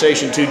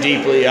conversation too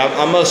deeply,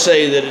 I must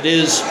say that it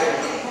is,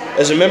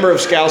 as a member of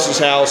Scouse's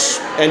House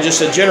and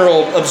just a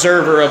general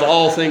observer of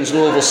all things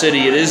Louisville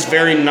City, it is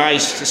very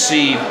nice to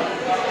see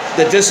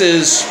that this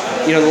is,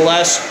 the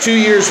last 2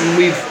 years when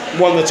we've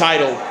won the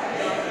title.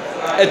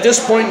 At this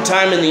point in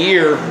time in the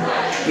year,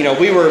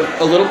 we were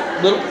a little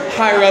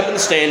higher up in the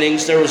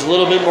standings. There was a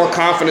little bit more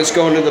confidence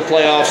going into the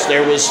playoffs.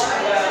 There was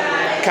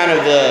kind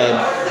of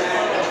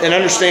an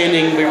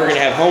understanding we were going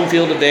to have home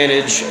field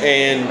advantage,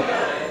 and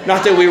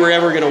not that we were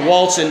ever going to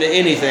waltz into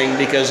anything,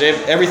 because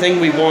everything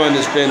we won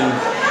has been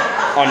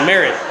on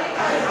merit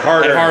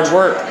and hard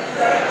work.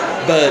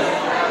 But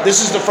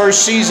this is the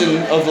first season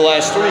of the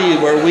last 3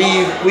 where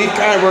we've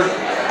kind of,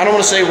 I don't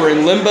want to say we're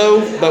in limbo,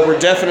 but we're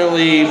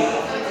definitely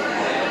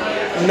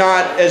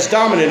not as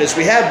dominant as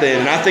we have been.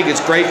 And I think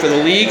it's great for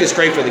the league. It's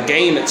great for the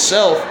game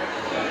itself.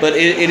 But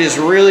it is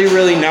really,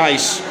 really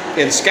nice.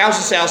 In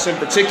Scouse's House in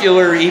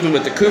particular, even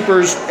with the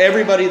Coopers,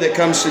 everybody that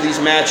comes to these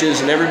matches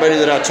and everybody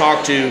that I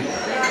talk to,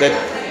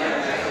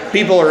 that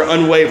people are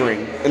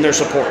unwavering in their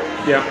support.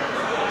 Yeah.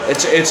 I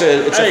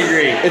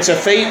agree. It's a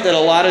fate that a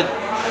lot of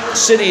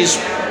cities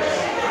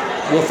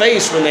will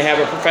face when they have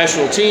a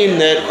professional team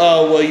that,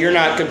 oh, well, you're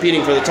not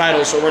competing for the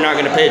title, so we're not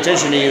going to pay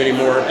attention to you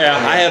anymore. Yeah.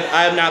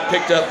 I have not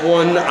picked up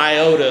one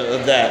iota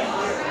of that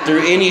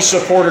through any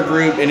supporter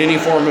group in any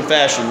form and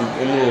fashion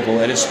in Louisville,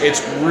 and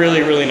it's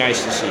really, really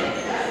nice to see.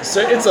 So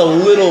it's a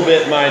little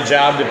bit my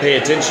job to pay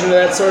attention to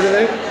that sort of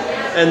thing.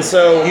 And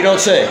so You don't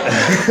say.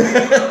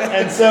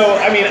 and so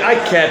I mean I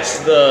catch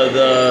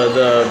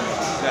the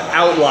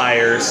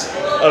outliers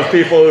of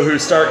people who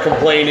start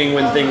complaining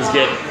when things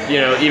get,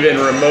 even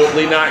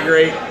remotely not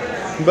great.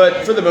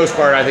 But for the most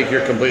part, I think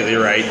you're completely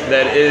right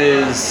that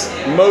it has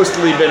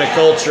mostly been a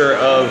culture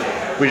of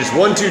we just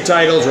won 2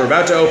 titles, we're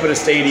about to open a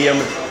stadium.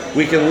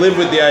 We can live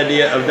with the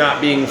idea of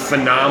not being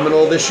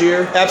phenomenal this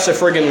year.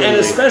 Abso-friggin-lutely. And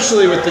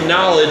especially with the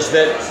knowledge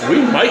that we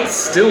might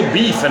still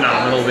be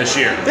phenomenal this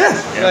year. Yeah.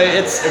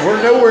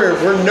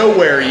 We're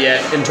nowhere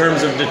yet in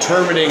terms of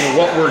determining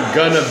what we're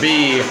gonna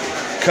be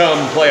come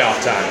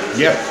playoff time.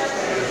 Yep.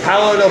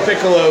 Paolo Del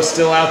Piccolo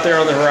still out there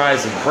on the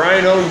horizon.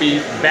 Brian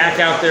Ownby back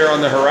out there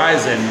on the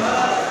horizon.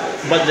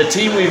 But the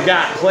team we've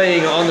got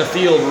playing on the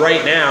field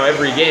right now,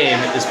 every game,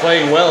 is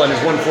playing well and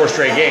has won 4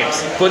 straight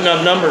games. Putting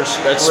up numbers.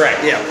 That's right.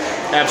 Yeah,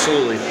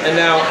 absolutely. And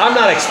now, I'm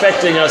not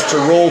expecting us to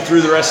roll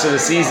through the rest of the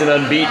season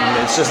unbeaten.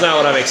 It's just not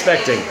what I'm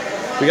expecting.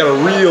 We got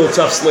a real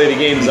tough slate of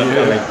games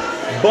upcoming.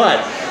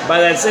 But, by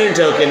that same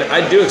token,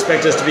 I do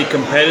expect us to be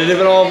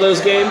competitive in all of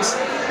those games,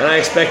 and I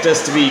expect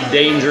us to be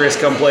dangerous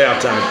come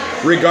playoff time,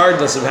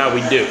 regardless of how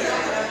we do.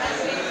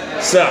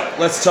 So,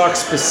 let's talk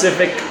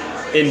specific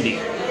Indy.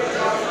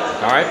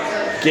 All right?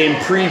 Game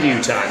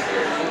preview time.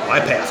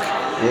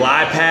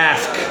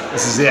 LIPAFC.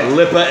 This is it.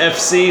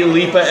 LIPAFC,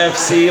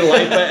 LIPAFC,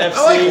 LIPAFC. I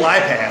like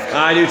LIPAFC.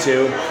 I do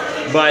too,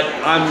 but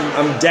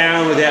I'm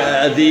down with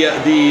the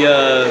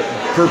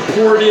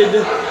purported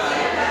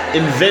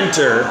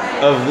inventor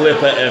of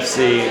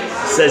LIPAFC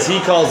says he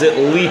calls it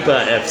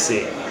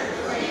LIPAFC.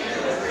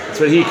 That's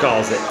what he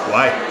calls it.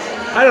 Why?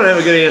 I don't have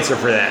a good answer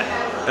for that.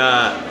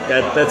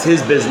 That's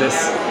his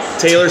business.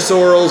 Taylor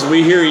Sorrells,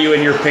 we hear you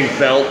in your pink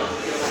belt.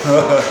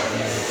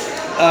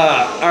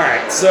 All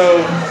right, so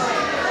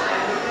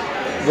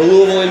the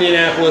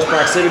Louisville-Indianapolis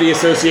Proximity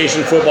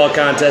Association football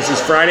contest is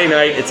Friday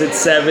night. It's at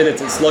 7.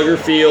 It's at Slugger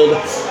Field.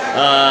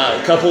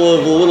 A couple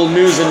of little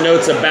news and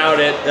notes about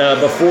it.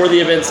 Before the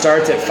event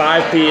starts at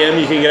 5 p.m.,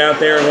 you can get out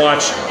there and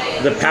watch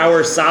the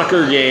Power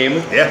Soccer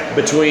game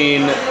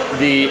between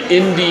the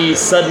Indy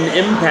Sudden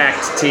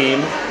Impact team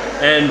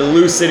and the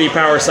Lou City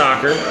Power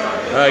Soccer.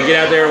 Get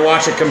out there and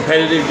watch a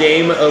competitive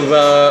game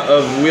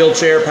of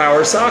wheelchair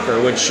power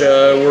soccer, which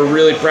we're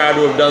really proud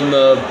to have done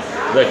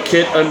the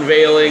kit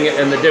unveiling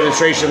and the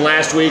demonstration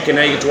last week, and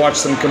now you get to watch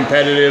some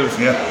competitive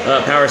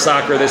power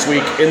soccer this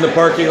week in the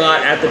parking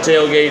lot at the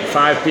tailgate,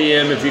 5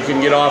 p.m. If you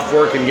can get off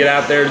work and get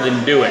out there,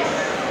 then do it.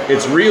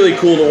 It's really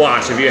cool to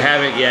watch. If you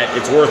haven't yet,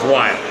 it's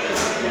worthwhile.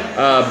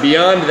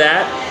 Beyond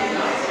that,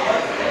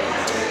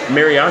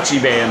 Mariachi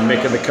band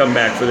making the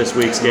comeback for this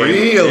week's game.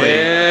 Really?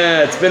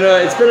 Yeah, it's been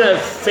a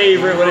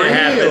favorite when it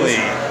happens.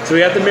 So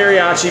we got the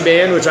Mariachi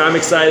band, which I'm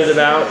excited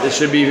about. It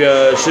should be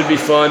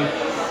fun.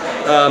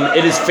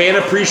 It is Fan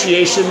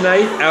Appreciation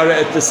Night out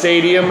at the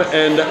stadium,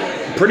 and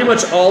pretty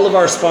much all of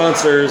our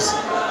sponsors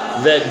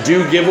that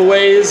do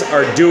giveaways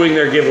are doing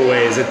their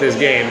giveaways at this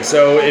game.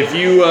 So if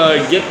you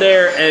get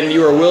there and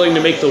you are willing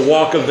to make the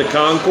walk of the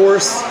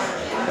concourse,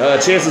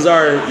 chances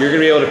are you're going to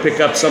be able to pick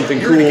up something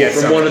cool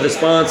from one of the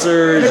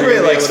sponsors.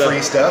 Everybody likes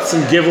free stuff.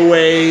 Some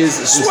giveaways,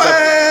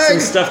 some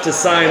stuff to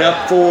sign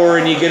up for,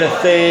 and you get a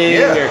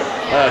thing, or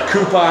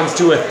coupons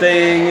to a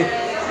thing.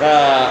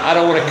 I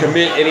don't want to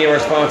commit any of our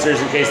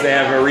sponsors in case they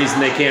have a reason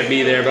they can't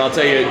be there, but I'll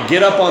tell you,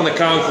 get up on the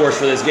concourse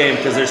for this game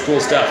because there's cool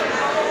stuff.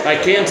 I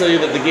can tell you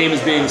that the game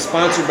is being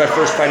sponsored by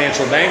First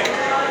Financial Bank,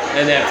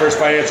 and that First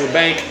Financial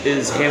Bank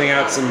is handing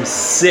out some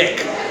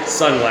sick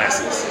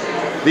sunglasses.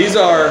 These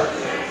are...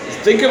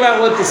 Think about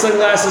what the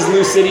sunglasses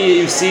Lou City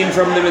you've seen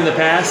from them in the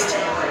past.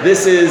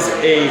 This is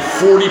a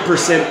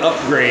 40%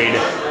 upgrade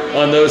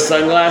on those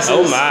sunglasses.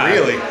 Oh my.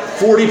 Really?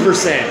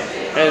 40%.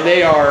 And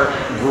they are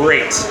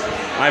great.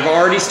 I've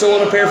already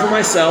stolen a pair for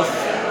myself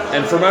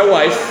and for my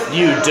wife.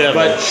 You devil.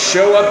 But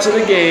show up to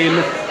the game.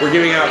 We're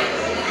giving out,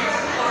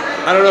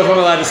 I don't know if I'm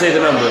allowed to say the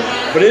number,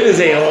 but it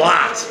is a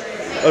lot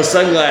of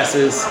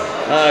sunglasses.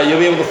 You'll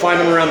be able to find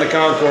them around the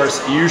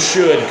concourse. You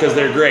should, because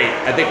they're great.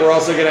 I think we're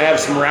also going to have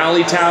some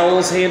rally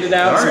towels handed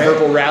out, some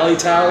purple rally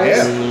towels.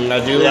 Yeah.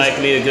 I do like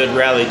me a good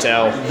rally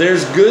towel.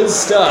 There's good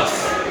stuff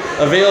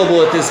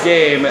available at this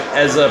game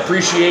as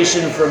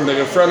appreciation from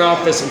the front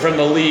office and from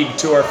the league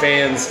to our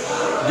fans.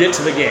 Get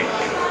to the game.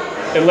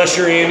 Unless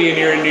you're Andy and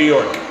you're in New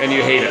York and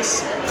you hate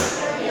us.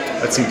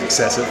 That seems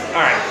excessive.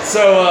 All right,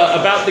 so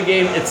about the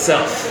game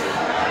itself.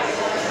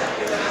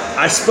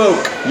 I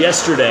spoke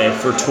yesterday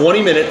for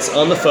 20 minutes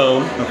on the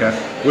phone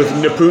with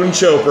Nipun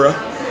Chopra,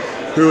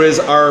 who is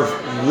our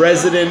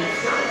resident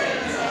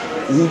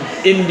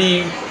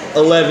Indy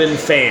 11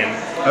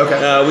 fan.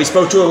 Okay. We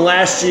spoke to him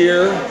last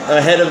year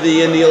ahead of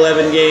the Indy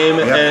 11 game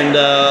and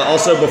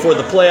also before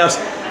the playoffs.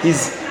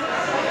 He's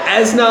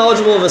as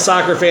knowledgeable of a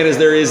soccer fan as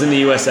there is in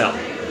the USL.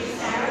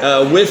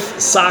 with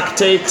sock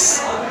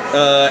takes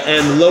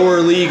and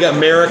Lower League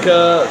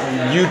America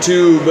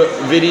YouTube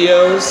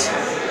videos.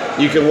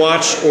 You can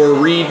watch or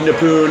read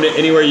Napoon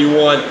anywhere you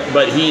want,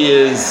 but he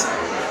is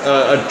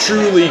a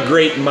truly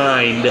great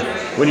mind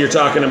when you're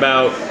talking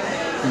about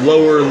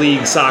lower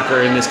league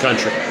soccer in this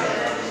country.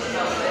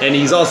 And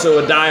he's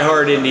also a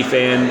diehard Indy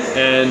fan,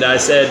 and I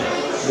said,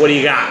 what do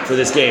you got for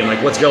this game?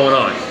 Like, what's going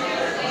on?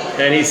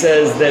 And he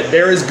says that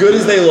they're as good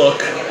as they look,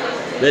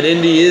 that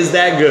Indy is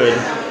that good.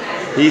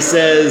 He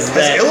says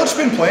that... Has Illich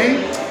been playing?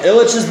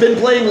 Illich has been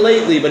playing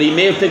lately, but he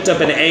may have picked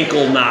up an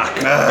ankle knock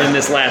in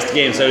this last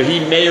game, so he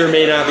may or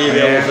may not be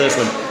available for this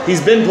one.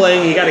 He's been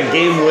playing. He got a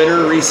game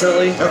winner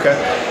recently. Okay.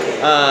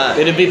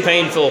 It'd be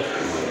painful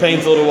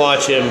to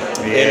watch him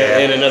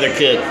in another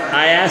kit.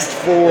 I asked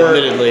for...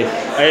 Admittedly.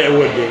 It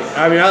would be.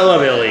 I mean, I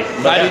love Illy.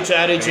 I do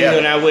too,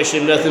 and I wish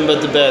him nothing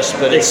but the best.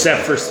 But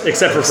except for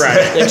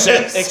Friday.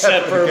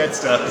 except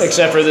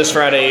for this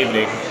Friday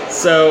evening.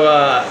 So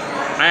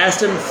I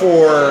asked him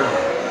for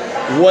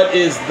what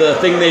is the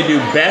thing they do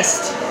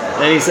best,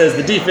 and he says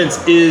the defense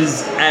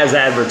is as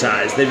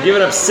advertised. They've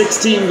given up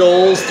 16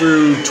 goals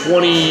through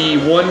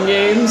 21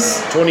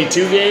 games,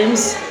 22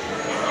 games.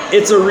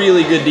 It's a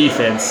really good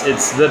defense.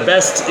 It's the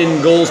best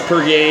in goals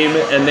per game,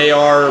 and they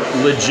are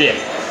legit.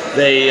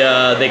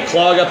 They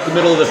clog up the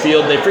middle of the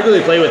field. They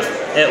frequently play with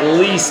at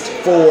least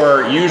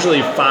 4,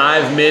 usually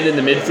 5 men in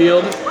the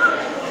midfield.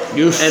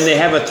 And they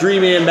have a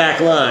 3-man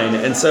back line.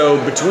 And so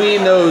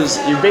between those,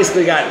 you've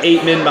basically got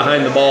 8 men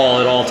behind the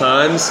ball at all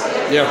times.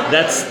 Yeah.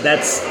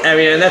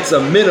 That's a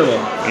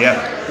minimum. Yeah.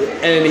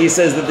 And he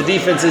says that the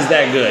defense is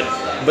that good.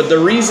 But the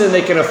reason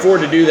they can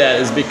afford to do that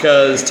is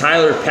because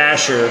Tyler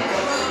Pasher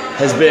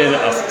has been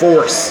a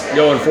force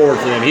going forward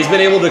for them. He's been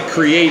able to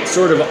create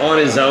sort of on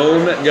his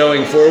own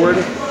going forward.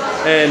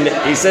 And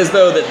he says,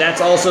 though, that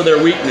that's also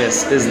their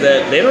weakness, is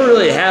that they don't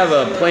really have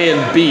a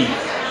plan B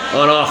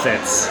on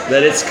offense.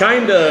 That it's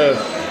kind of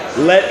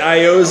let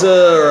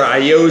Ioza or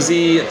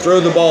Iozi throw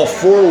the ball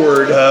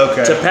forward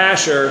to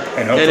Pasher,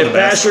 and if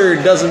Pasher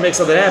doesn't make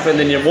something happen,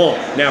 then you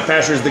won't. Now,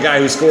 Pasher's the guy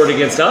who scored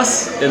against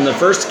us in the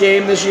first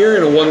game this year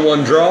in a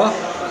 1-1 draw,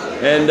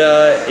 and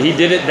he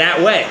did it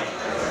that way.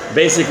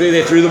 Basically,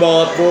 they threw the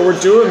ball up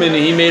forward to him, and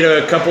he made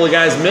a couple of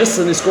guys miss,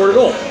 and he scored a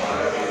goal.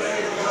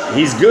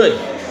 He's good.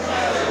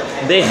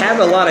 They have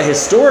a lot of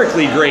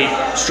historically great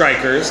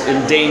strikers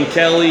in Dane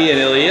Kelly and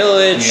Ilya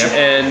Illich,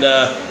 and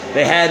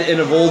they had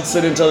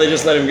Inovoldson until they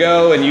just let him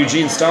go, and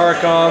Eugene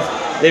Starikov.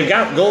 They've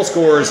got goal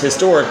scorers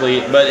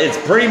historically, but it's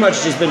pretty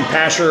much just been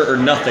Pasher or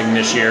nothing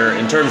this year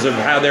in terms of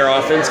how their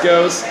offense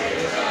goes.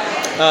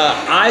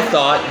 I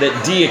thought that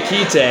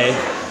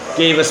Diakite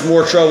gave us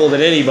more trouble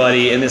than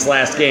anybody in this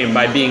last game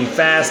by being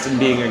fast and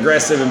being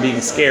aggressive and being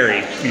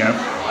scary. Yeah.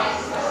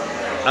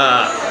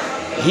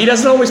 He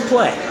doesn't always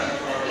play.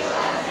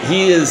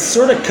 He is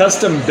sort of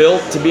custom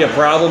built to be a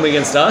problem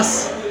against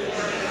us,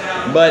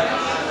 but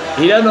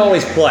he doesn't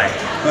always play.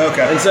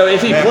 Okay. And so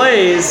if he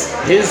plays,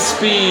 his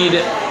speed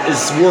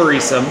is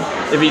worrisome.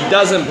 If he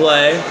doesn't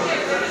play,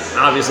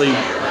 obviously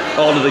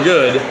all to the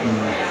good.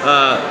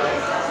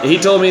 He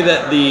told me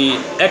that the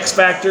X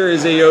factor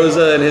is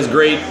Ioza and his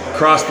great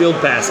cross-field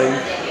passing.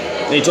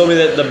 And he told me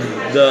that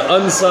the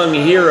unsung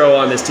hero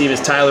on this team is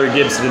Tyler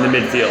Gibson in the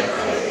midfield.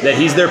 That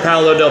he's their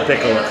Paolo Del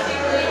Piccolo.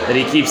 That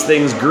he keeps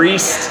things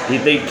greased,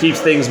 keeps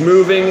things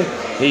moving,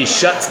 he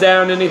shuts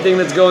down anything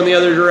that's going the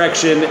other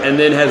direction, and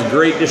then has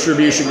great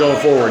distribution going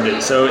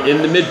forward. So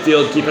in the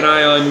midfield, keep an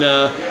eye on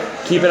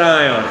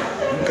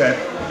him. Okay.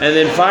 And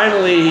then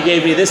finally, he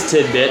gave me this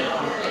tidbit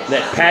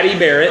that Patty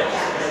Barrett,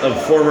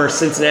 of former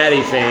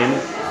Cincinnati fame,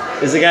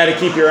 is the guy to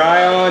keep your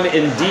eye on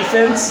in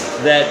defense.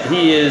 That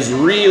he is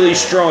really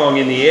strong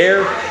in the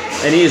air,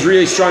 and he is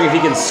really strong if he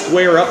can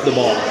square up the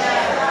ball.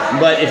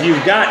 But if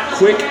you've got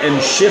quick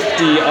and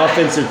shifty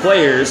offensive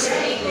players,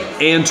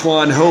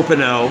 Antoine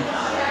Hopino,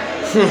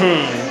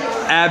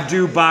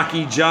 Abdu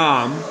Baki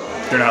Jam,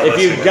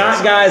 if you've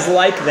got guys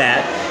like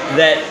that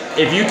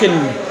if you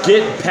can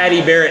get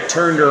Patty Barrett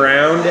turned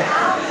around,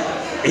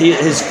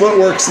 his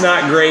footwork's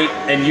not great,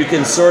 and you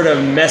can sort of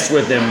mess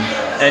with him,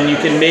 and you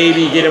can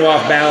maybe get him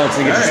off balance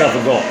and get yourself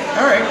a goal.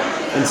 All right.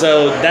 And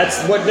so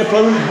that's what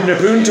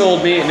Napoon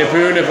told me.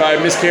 Napoon, if I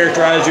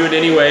mischaracterized you in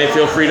any way,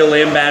 feel free to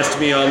lambast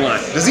me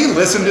online. Does he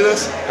listen to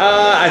this?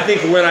 I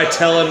think when I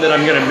tell him that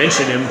I'm going to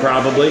mention him,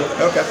 probably.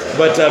 Okay.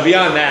 But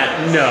beyond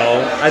that,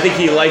 no. I think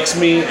he likes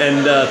me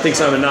and thinks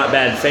I'm a not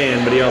bad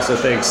fan, but he also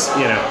thinks,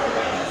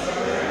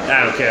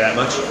 I don't care that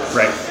much.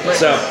 Right.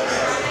 So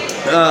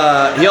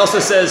he also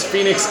says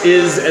Phoenix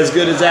is as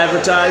good as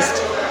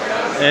advertised.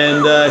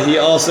 And he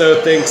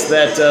also thinks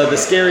that the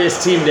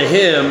scariest team to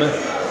him,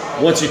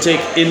 once you take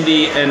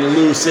Indy and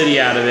Lou City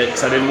out of it,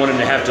 because I didn't want him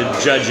to have to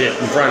judge it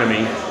in front of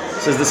me,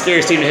 says the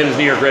scariest team to him is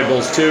New York Red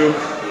Bulls too.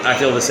 I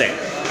feel the same.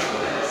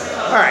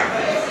 All right.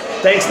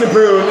 Thanks,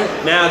 Napoon.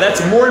 Now,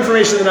 that's more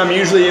information than I'm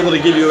usually able to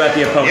give you about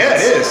the opponents.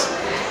 Yeah, it is.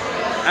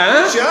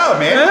 Good job,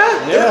 man.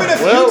 There have been a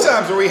few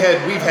times where we've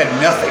had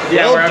nothing.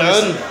 Yeah, well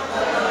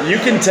done. You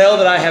can tell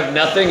that I have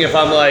nothing if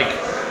I'm like,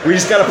 we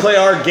just got to play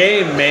our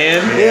game, man.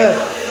 Yeah.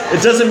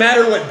 It doesn't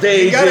matter what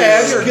they You got to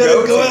have your You gotta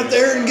go go-tos. out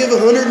there and give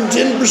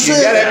 110%.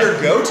 You got to have your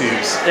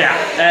go-tos. Yeah,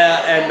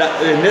 and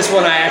in this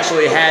one I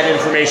actually had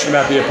information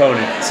about the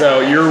opponent,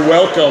 so you're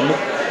welcome.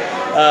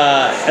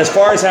 As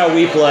far as how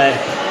we play,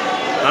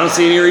 I don't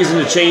see any reason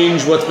to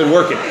change what's been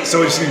working. So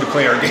we just need to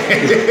play our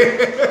game.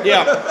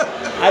 Yeah.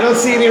 I don't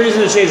see any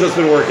reason to change what's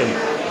been working.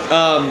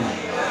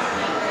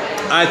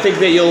 I think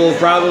that you'll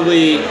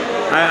probably...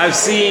 I've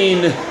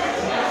seen...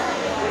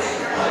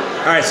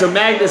 All right, so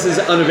Magnus is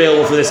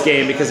unavailable for this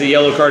game because of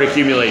yellow card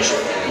accumulation.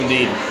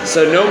 Indeed.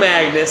 So no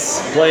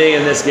Magnus playing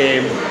in this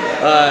game.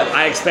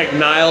 I expect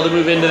Niall to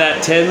move into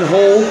that 10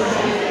 hole,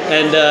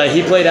 and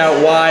he played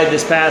out wide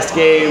this past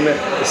game.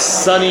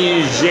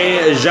 Sonny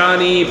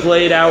Jani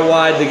played out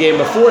wide the game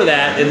before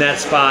that in that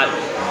spot.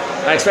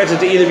 I expect it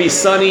to either be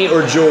Sonny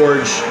or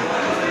George,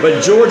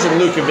 but George and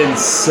Luke have been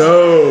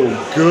so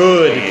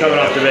good coming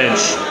off the bench.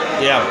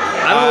 Yeah.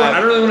 I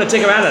don't really want to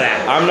take him out of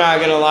that. I'm not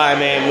going to lie,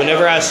 man.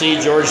 Whenever I see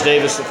George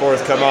Davis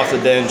IV come off the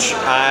bench,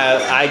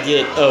 I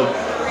get a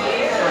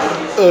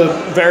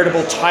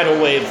veritable tidal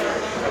wave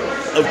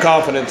of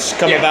confidence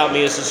come about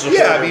me as a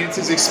supporter. Yeah, I mean, it's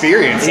his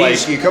experience.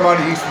 Like, you come on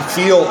and you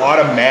feel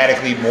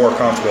automatically more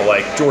comfortable.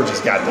 Like, George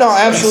has got this. No,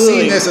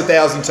 absolutely. You've seen this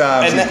 1,000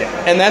 times.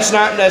 And that's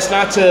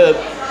not to,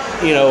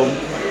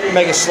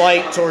 make a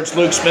slight towards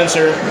Luke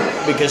Spencer,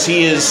 because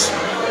he is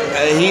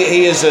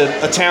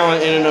a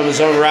talent in and of his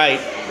own right.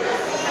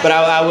 But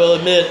I will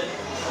admit,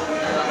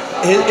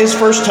 his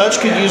first touch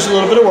could use a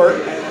little bit of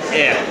work.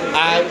 Yeah,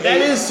 that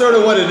is sort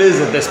of what it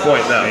is at this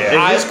point, though.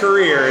 Yeah. In his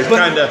career, is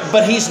kind of.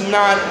 But he's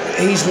not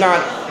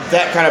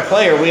that kind of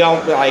player. We all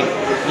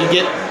you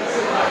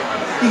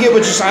get what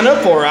you sign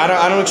up for.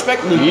 I don't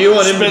expect Luke. You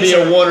want him to be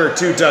Spencer. a 1 or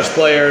 2 touch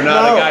player,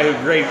 not a guy who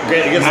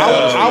gets.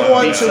 I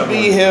want to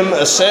be him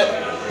a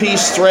set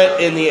piece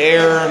threat in the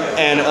air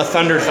and a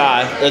thunder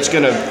thigh that's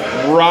going to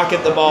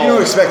rocket the ball. You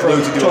don't expect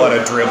Luke to do a lot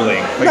of dribbling.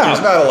 Like, No.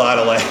 there's not a lot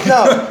of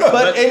No,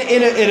 but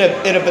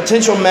in a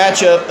potential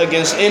matchup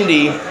against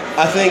Indy,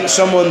 I think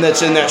someone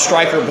that's in that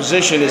striker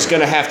position is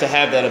going to have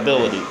that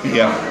ability.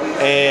 Yeah.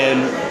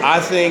 And I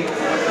think,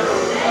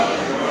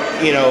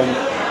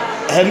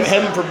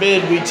 heaven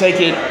forbid we take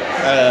it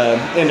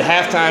into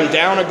halftime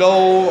down a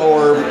goal,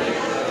 or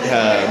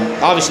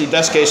obviously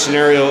best case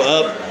scenario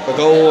up a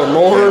goal or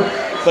more.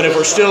 But if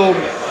we're still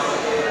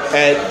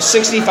at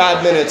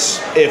 65 minutes,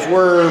 if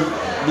we're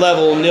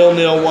level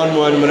 0-0,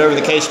 1-1, whatever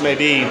the case may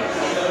be,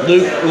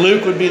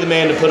 Luke would be the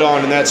man to put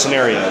on in that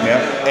scenario.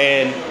 Yeah.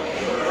 And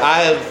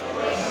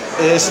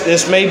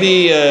this may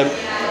be a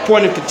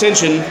point of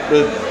contention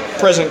with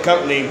present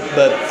company,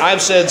 but I've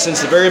said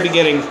since the very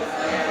beginning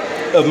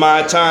of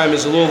my time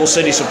as a Louisville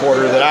City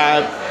supporter that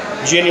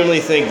I genuinely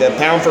think that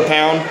pound for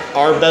pound,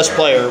 our best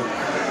player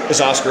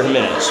is Oscar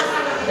Jimenez.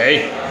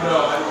 Hey,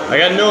 I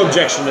got no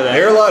objection to that.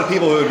 There are a lot of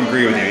people who would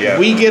agree with you, yeah.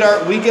 We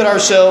get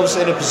ourselves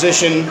in a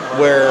position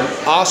where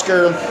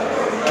Oscar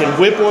can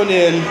whip one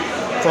in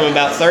from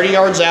about 30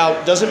 yards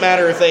out. Doesn't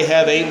matter if they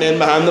have 8 men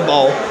behind the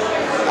ball.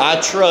 I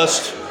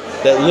trust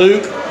that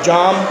Luke,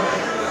 John,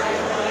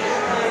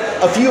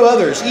 a few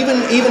others,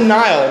 even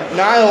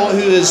Niall,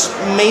 who is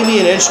maybe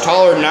an inch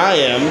taller than I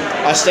am.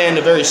 I stand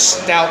a very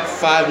stout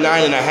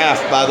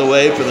 5'9.5", by the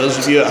way, for those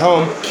of you at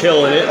home.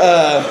 Killing it.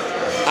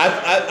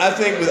 I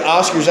think with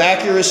Oscar's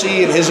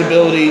accuracy and his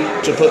ability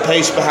to put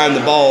pace behind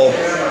the ball,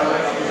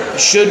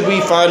 should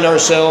we find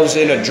ourselves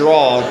in a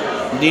draw,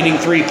 needing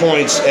 3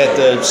 points at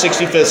the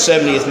 65th,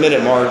 70th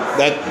minute mark,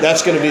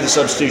 that's going to be the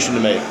substitution to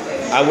make.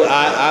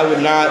 I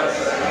would not.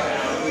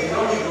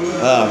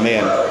 Oh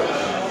man,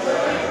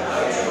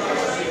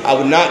 I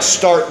would not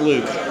start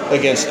Luke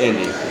against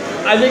Indy.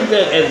 I think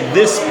that at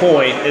this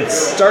point, it's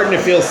starting to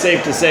feel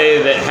safe to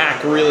say that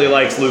Hack really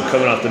likes Luke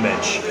coming off the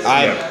bench.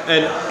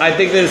 And I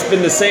think that it's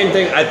been the same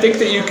thing. I think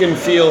that you can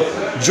feel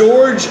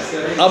George,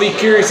 I'll be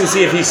curious to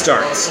see if he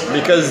starts,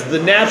 because the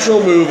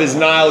natural move is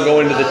Niall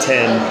going to the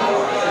 10,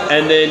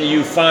 and then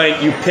you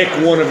pick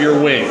one of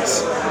your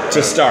wings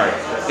to start.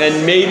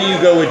 And maybe you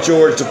go with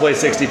George to play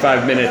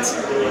 65 minutes.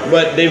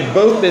 But they've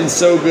both been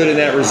so good in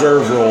that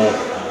reserve role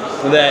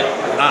that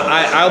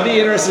I'll be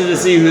interested to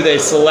see who they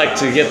select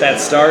to get that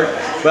start.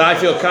 But I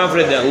feel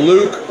confident that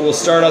Luke will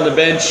start on the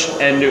bench,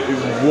 and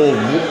will,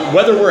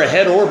 whether we're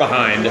ahead or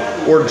behind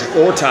or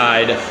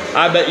tied,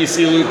 I bet you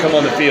see Luke come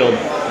on the field.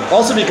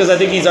 Also because I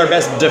think he's our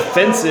best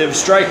defensive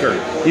striker.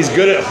 He's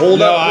good at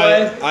hold-up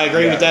play. I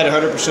agree with that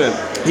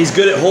 100%. He's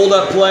good at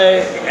hold-up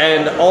play,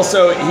 and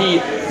also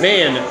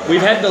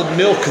we've had to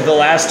milk the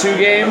last 2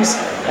 games,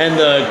 and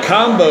the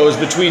combos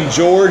between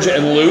George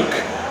and Luke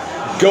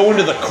going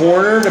to the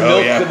corner to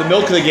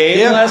milk the game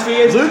the last few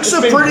games. Luke's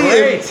a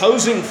pretty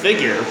imposing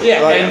figure.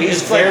 Yeah, like, and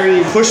he's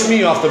very push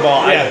me off the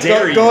ball. Yeah, I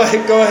dare you. Go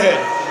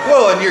ahead.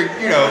 Well, and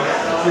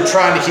you're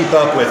trying to keep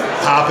up with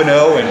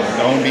Papineau and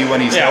Ownby when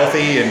he's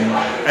healthy,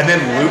 and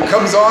then Luke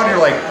comes on. You're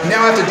like,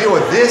 now I have to deal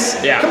with this.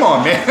 Yeah. Come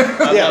on, man.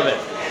 I love it.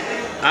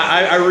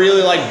 I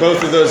really like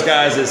both of those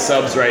guys as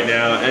subs right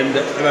now, and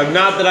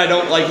not that I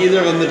don't like either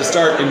of them to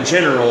start in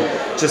general,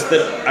 just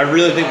that I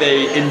really think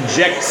they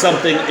inject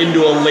something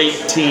into a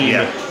late team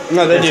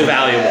No, they do.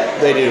 Valuable.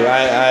 They do.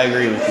 I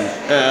agree with you.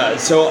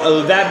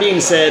 So that being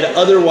said,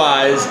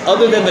 otherwise,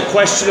 other than the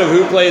question of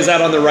who plays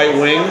out on the right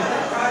wing,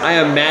 I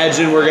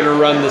imagine we're going to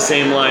run the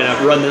same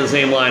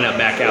lineup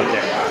back out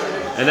there.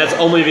 And that's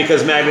only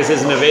because Magnus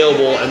isn't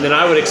available. And then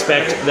I would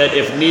expect that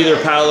if neither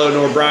Paolo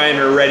nor Brian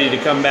are ready to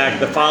come back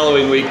the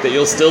following week, that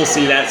you'll still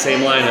see that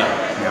same lineup.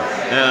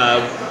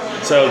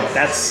 Yeah. So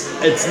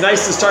it's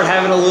nice to start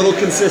having a little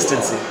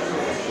consistency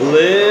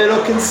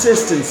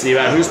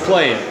about who's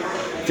playing.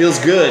 Feels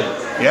good.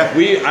 Yeah.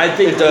 I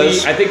think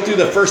through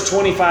the first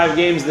 25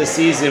 games this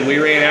season, we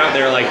ran out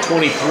there like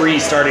 23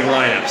 starting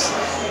lineups.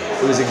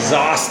 It was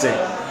exhausting.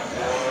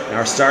 Now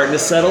we're starting to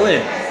settle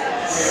in.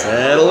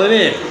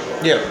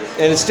 Yeah,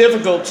 and it's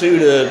difficult too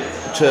to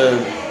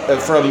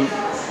from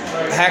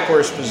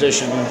Hackworth's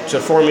position to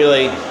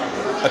formulate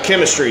a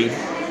chemistry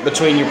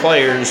between your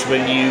players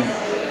when you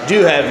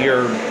do have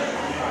your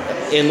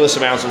endless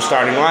amounts of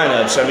starting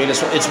lineups. I mean,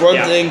 it's one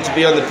thing to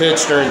be on the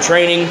pitch during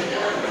training,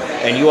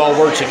 and you all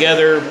work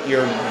together.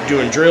 You're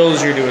doing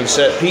drills, you're doing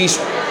set piece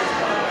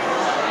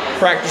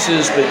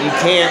practices, but you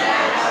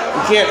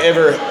can't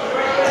ever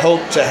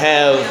hope to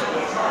have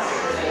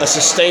a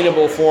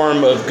sustainable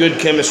form of good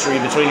chemistry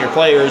between your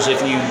players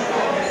if you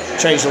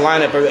change the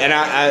lineup. And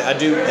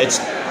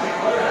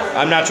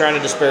I'm not trying to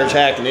disparage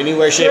Hack in any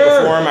way, shape,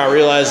 or form. I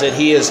realize that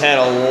he has had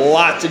a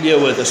lot to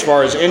deal with as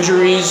far as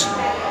injuries.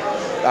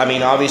 I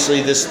mean,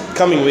 obviously, this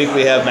coming week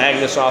we have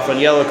Magnus off on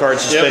yellow card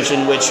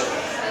suspension, which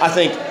I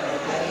think,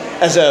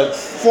 as a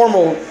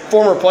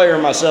former player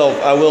myself,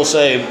 I will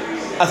say,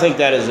 I think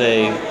that is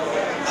a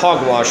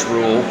hogwash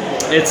rule.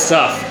 It's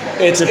tough.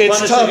 It's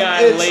punish tough. a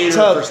guy later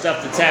for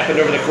stuff that's happened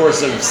over the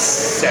course of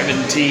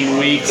 17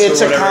 weeks.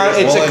 It's a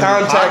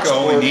contact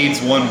sport. Only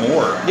needs one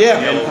more. Yeah,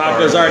 and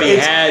Paco's already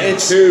had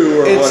two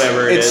or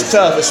whatever it is. It's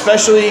tough,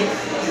 especially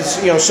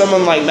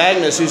someone like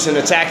Magnus who's an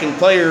attacking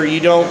player.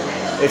 You don't.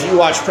 If you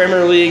watch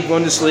Premier League,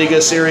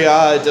 Bundesliga, Serie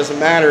A, it doesn't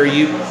matter.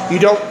 You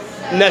don't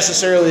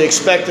necessarily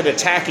expect an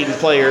attacking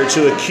player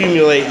to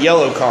accumulate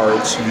yellow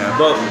cards. No.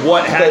 But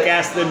what Hack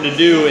asked them to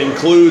do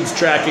includes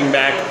tracking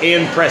back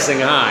and pressing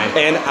high.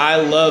 And I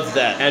love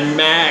that. And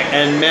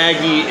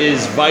Maggie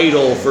is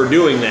vital for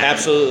doing that.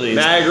 Absolutely.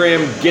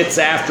 Magram gets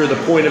after the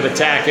point of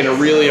attack in a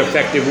really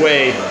effective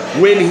way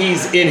when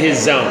he's in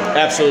his zone.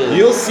 Absolutely.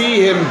 You'll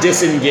see him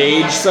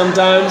disengage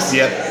sometimes.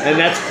 Yep. And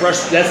that's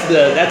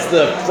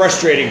the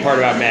frustrating part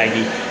about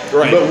Maggie.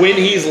 Right. But when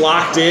he's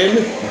locked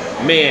in,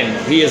 man,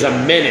 he is a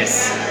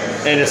menace.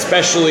 And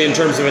especially in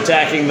terms of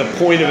attacking the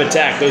point of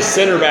attack. Those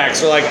center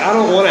backs are like, I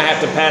don't want to have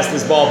to pass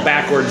this ball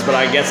backwards, but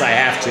I guess I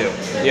have to.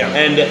 Yeah.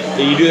 And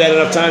you do that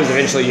enough times,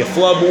 eventually you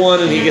flub one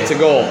and he gets a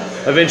goal.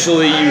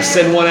 Eventually you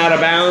send one out of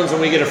bounds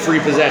and we get a free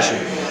possession.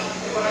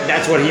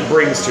 That's what he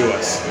brings to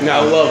us. I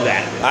love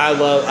that. I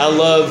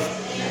love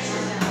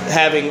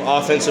having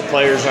offensive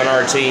players on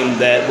our team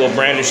that will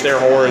brandish their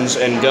horns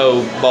and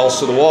go balls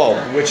to the wall.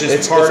 Which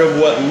is part of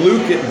what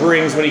Luke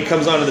brings when he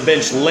comes onto the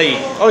bench late.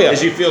 Oh, yeah.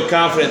 Is you feel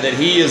confident that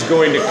he is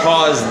going to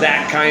cause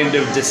that kind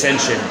of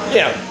dissension.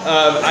 Yeah.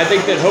 I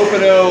think that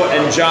Hopino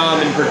and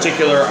John in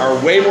particular are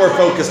way more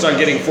focused on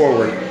getting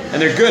forward. And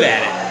they're good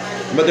at it.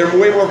 But they're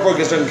way more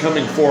focused on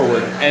coming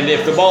forward. And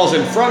if the ball's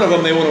in front of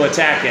them, they want to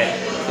attack it.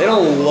 They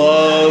don't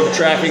love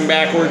tracking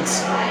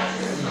backwards.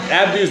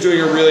 Abdu's doing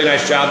a really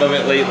nice job of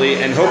it lately,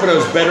 and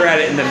Hopino's better at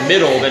it in the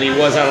middle than he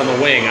was out on the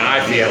wing,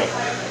 I feel.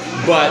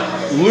 But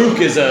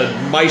Luke is a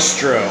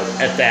maestro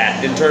at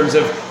that in terms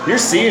of, you're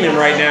seeing him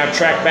right now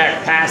track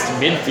back past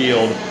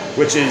midfield,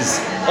 which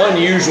is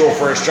unusual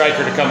for a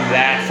striker to come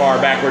that far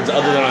backwards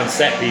other than on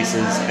set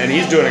pieces, and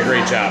he's doing a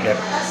great job. Yep.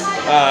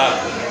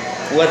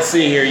 Let's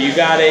see here. You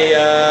got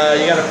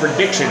a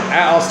prediction.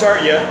 I'll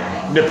start you.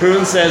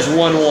 Napoon says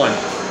 1-1.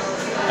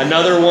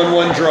 Another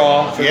 1-1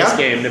 draw for this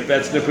game.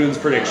 That's Napoon's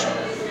prediction.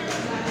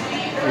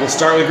 We'll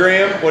start with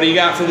Graham. What do you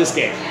got for this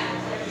game?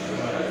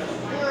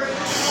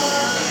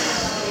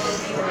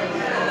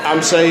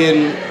 I'm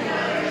saying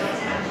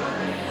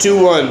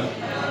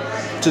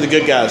 2-1 to the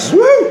good guys.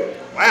 Woo!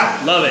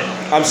 Wow. Love it.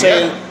 I'm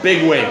saying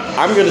big win.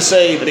 I'm going to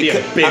say That'd be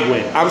a big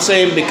win. I'm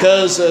saying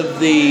because of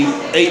the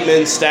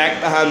 8-men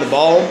stack behind the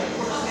ball,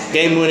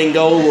 game-winning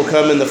goal will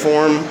come in the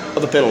form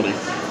of a penalty.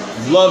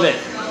 Love it.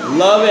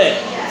 Love it.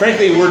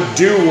 Frankly, we're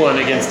due one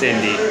against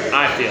Indy,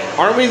 I feel.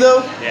 Aren't we,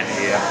 though?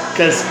 Yeah.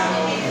 Because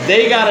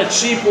they got a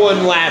cheap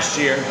one last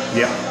year.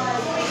 Yeah.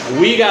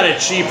 We got a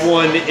cheap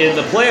one in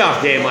the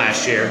playoff game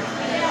last year.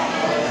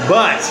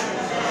 But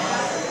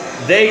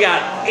they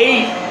got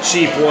 8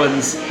 cheap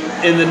ones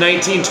in the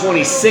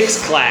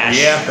 1926 clash.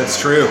 Yeah,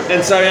 that's true.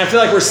 And so I feel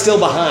like we're still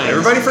behind.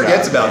 Everybody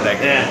forgets about that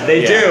game. Yeah,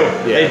 they do.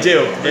 Yeah. They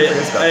do.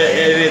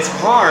 And it's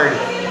hard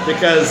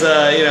because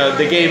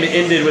the game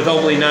ended with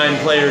only 9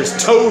 players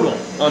total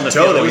on the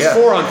field. It was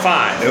 4 on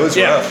 5. It was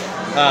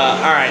rough.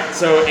 All right.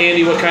 So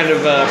Andy, what kind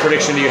of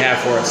prediction do you have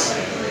for us?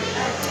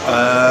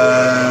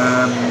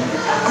 I'm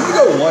gonna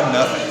go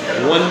 1-0.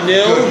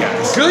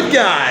 1-0. Good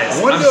guys.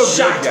 I'm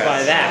shocked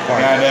by that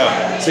part. Yeah, I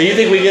know. So you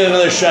think we get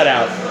another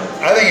shutout?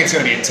 I think it's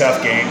going to be a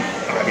tough game,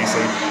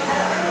 obviously.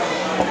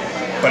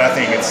 but I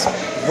think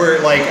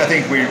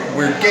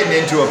we're getting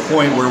into a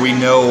point where we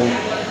know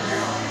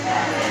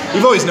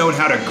we've always known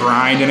how to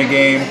grind in a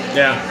game.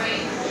 Yeah.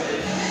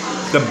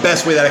 The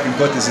best way that I can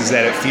put this is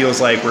that it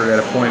feels like we're at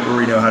a point where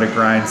we know how to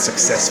grind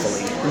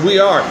successfully. We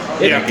are.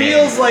 It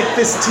feels like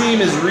this team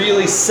is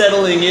really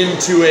settling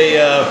into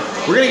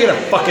we're going to get a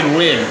fucking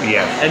win.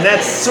 Yeah. And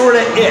that's sort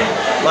of it.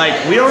 Like,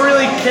 we don't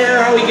really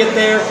care how we get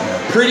there.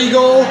 Pretty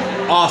goal,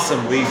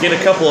 awesome. We get a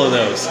couple of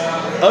those.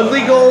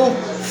 Ugly goal,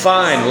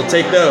 fine. We'll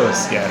take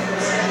those. Yeah.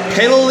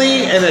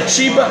 Penalty and a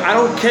cheapa, I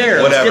don't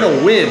care. Whatever. Let's get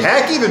a win.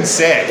 Hack even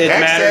said,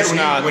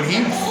 when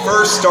he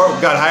first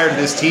got hired to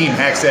this team,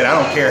 Hack said, I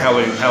don't care how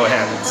it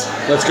happens.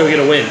 Let's go get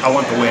a win. I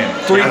want the win.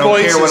 3 I don't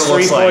points care what is it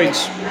looks 3 like.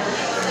 points.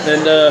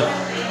 And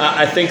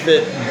I think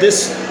that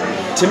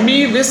to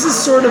me, this is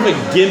sort of a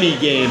gimme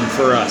game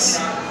for us.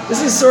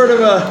 This is sort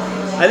of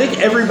I think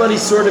everybody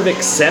sort of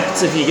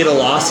accepts if you get a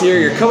loss here.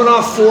 You're coming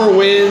off 4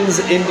 wins.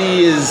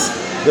 Indy is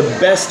the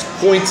best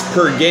points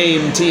per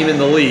game team in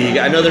the league.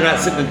 I know they're not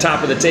sitting at the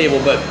top of the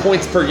table, but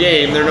points per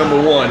game, they're number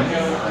 1.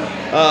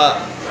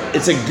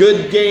 It's a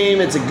good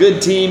game. It's a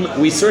good team.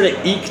 We sort of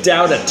eked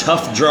out a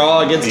tough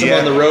draw against them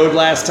on the road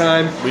last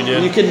time. We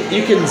did. You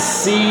can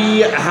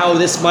see how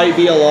this might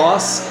be a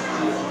loss.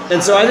 And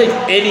so I think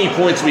any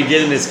points we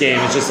get in this game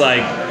is just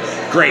like,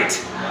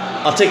 great.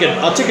 I'll take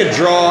a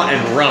draw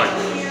and run.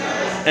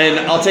 And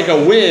I'll take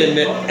a win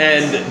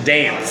and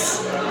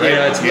dance. You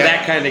know, it's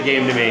that kind of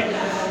game to me.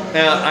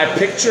 Now, I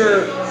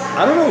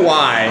don't know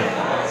why,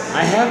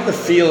 I have the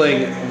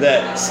feeling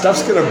that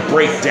stuff's going to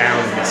break down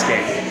in this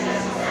game.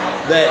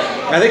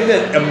 I think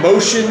that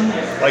emotion...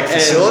 Like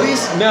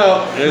facilities?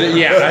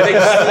 I think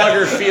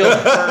Slugger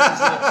Field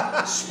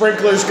burns.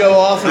 Sprinklers go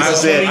off. I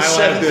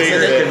have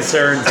bigger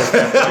concerns. I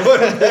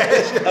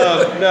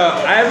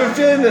have a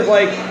feeling that,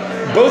 like,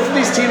 both of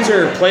these teams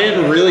are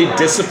playing really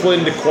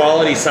disciplined,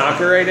 quality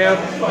soccer right now.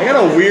 I got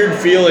a weird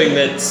feeling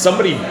that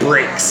somebody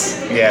breaks.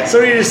 Yeah.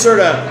 Somebody just sort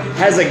of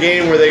has a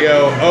game where they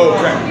go, oh,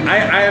 crap.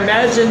 I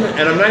imagine,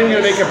 and I'm not even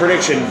going to make a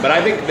prediction, but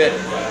I think that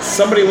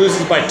somebody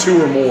loses by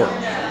 2 or more.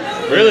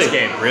 Really? In this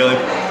game. Really?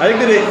 I think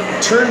that it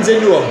turns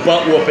into a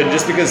butt whooping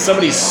just because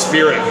somebody's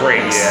spirit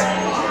breaks.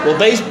 Yeah. Well,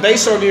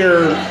 based on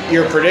your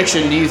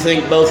prediction, do you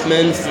think both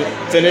men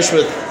finish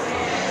with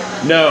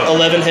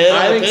 11 hit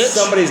I on the think pitch?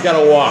 somebody's got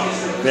to walk.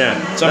 Yeah.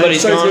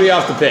 Somebody's going to be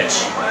off the pitch.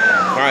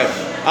 All right.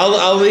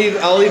 I'll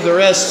leave the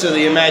rest to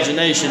the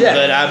imagination,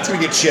 but it's gonna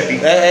get chippy.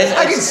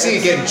 I can see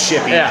it getting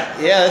chippy.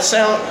 Yeah. It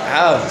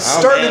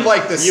started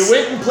like this. You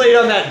went and played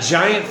on that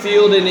giant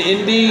field in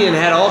Indy and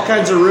had all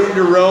kinds of room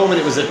to roam, and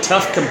it was a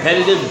tough,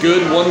 competitive,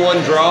 good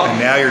 1-1 draw. And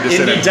now you're just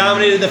Indy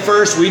dominated the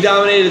first, we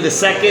dominated the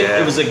second. Yeah.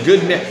 It was a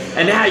good,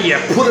 and now you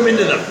put them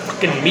into the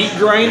fucking meat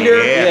grinder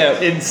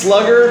in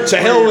Slugger. To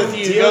hell with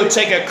you. Go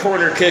take a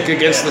corner kick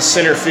against the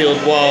center field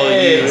wall,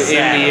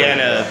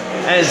 Indiana.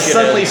 And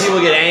suddenly people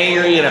get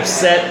angry and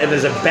upset, and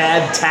there's a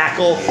bad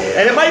tackle.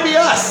 And it might be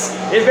us.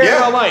 It very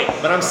well might.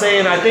 But I'm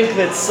saying I think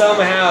that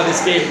somehow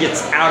this game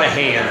gets out of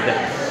hand.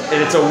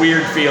 And it's a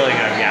weird feeling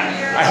I've got.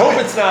 I hope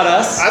it's not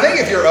us. I think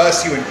if you're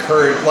us, you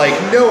encourage, like,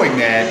 knowing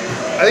that,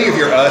 I think if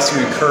you're us, you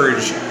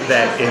encourage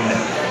that in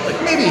them.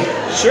 Like, maybe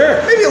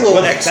a little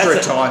extra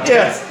taunt.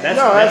 Yeah,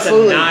 that's a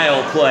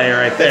Nile play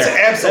right there.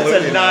 That's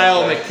absolutely a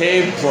Nile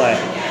McCabe play.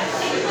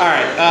 All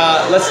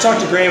right, let's talk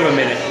to Graham a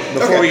minute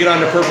before we get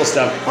on to purple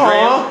stuff.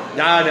 Aww.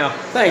 Graham, no.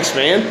 Thanks,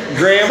 man.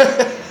 Graham,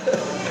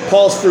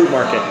 Paul's Fruit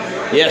Market.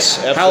 Yes,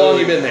 absolutely. How long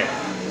have you been there?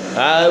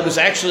 It was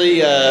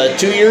actually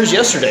 2 years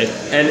yesterday,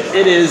 and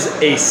it is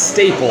a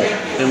staple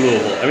in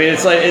Louisville. I mean,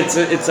 it's like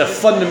it's a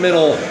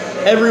fundamental.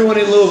 Everyone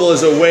in Louisville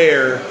is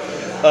aware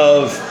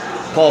of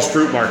Paul's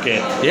Fruit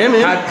Market. Yeah,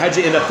 man. How'd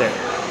you end up there?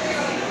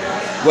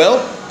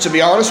 Well, to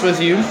be honest with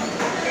you,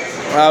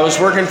 I was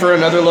working for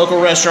another local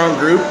restaurant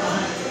group.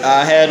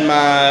 I had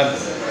my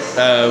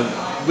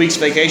week's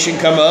vacation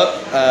come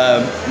up.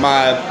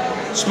 My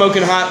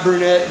smoking hot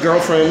brunette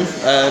girlfriend,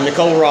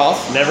 Nicole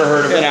Roth, never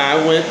heard of it, and I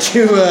went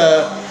to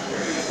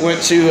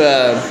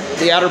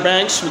the Outer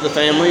Banks with the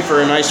family for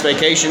a nice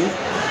vacation.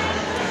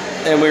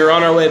 And we were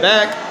on our way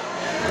back.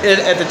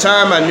 At the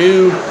time, I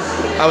knew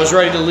I was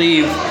ready to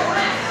leave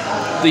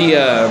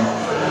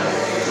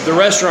the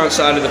restaurant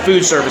side of the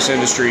food service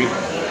industry,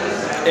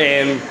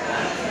 and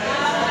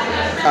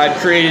I'd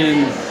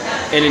created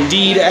an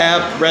Indeed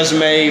app,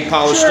 resume,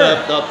 polished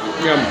up, the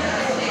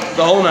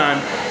whole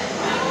nine.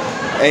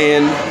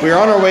 And we were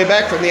on our way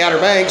back from the Outer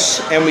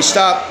Banks, and we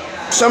stopped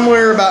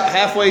somewhere about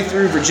halfway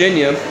through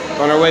Virginia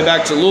on our way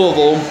back to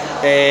Louisville,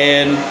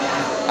 and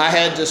I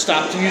had to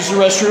stop to use the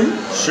restroom.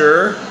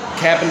 Sure.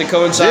 Happened to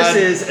coincide.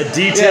 This is a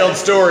detailed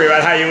story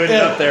about how you ended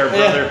up there,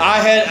 brother. I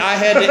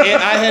had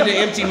to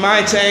empty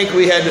my tank.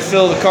 We had to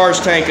fill the car's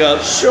tank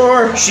up.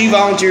 Sure. She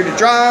volunteered to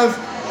drive.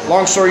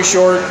 Long story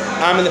short,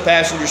 I'm in the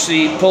passenger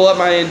seat, pull up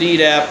my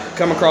Indeed app,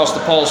 come across the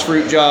Paul's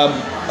Fruit job,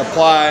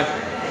 apply.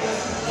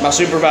 My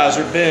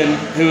supervisor, Ben,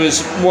 who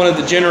is one of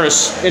the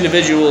generous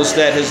individuals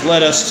that has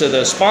led us to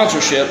the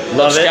sponsorship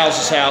of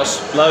Scouse's house.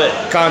 Love it.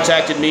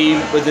 Contacted me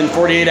within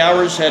 48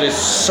 hours, had a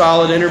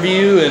solid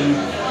interview, and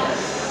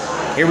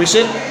Here we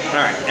sit. All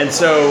right, and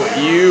so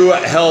you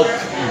help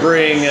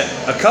bring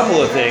a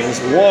couple of things.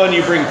 One,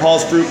 you bring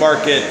Paul's Fruit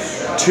Market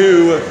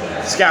to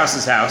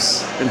Scouse's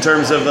house in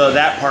terms of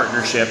that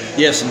partnership.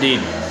 Yes, indeed.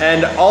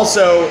 And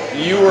also,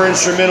 you were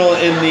instrumental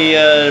in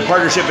the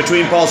partnership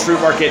between Paul's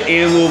Fruit Market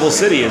and Louisville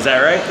City, is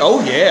that right?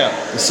 Oh, yeah.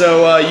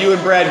 So you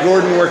and Brad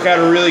Gordon work out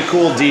a really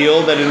cool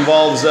deal that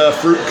involves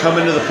fruit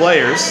coming to the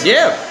players.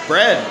 Yeah,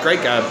 Brad,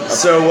 great guy.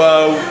 So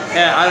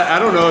I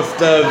don't know if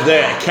the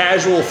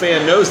casual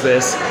fan knows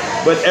this,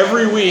 but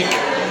every week,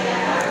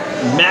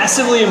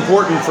 massively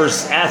important for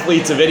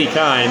athletes of any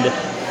kind,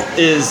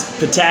 is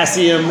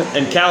potassium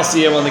and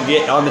calcium on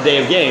the day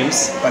of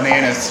games.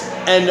 Bananas.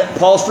 And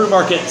Paul's Fruit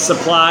Market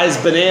supplies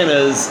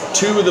bananas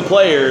to the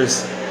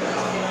players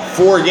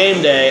for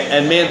game day,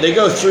 and man, they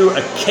go through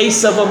a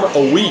case of them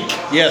a week.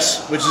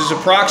 Yes, which is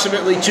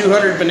approximately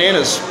 200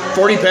 bananas,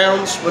 40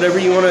 pounds, whatever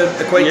you want to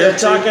equate You're that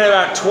to. talking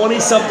about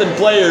 20-something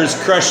players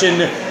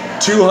crushing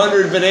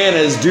 200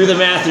 bananas. Do the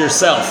math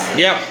yourself.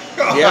 Yeah,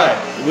 God. yeah.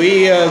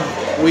 We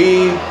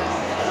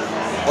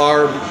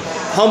are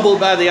humbled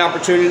by the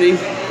opportunity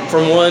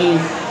from one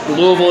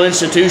Louisville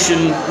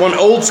institution, one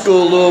old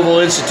school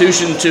Louisville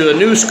institution to a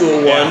new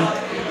school one.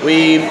 Yeah.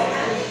 We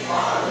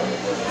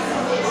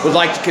would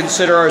like to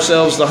consider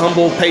ourselves the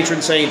humble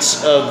patron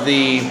saints of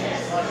the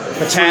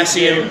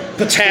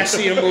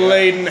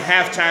potassium-laden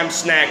halftime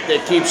snack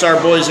that keeps our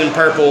boys in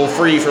purple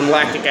free from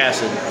lactic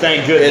acid.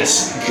 Thank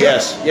goodness.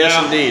 Yes,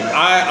 Now, indeed.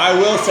 I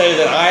will say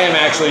that I am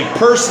actually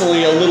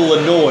personally a little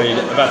annoyed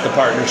about the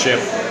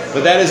partnership,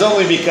 but that is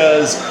only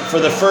because for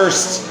the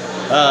first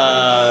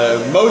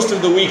most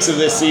of the weeks of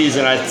this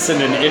season, I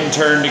send an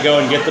intern to go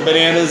and get the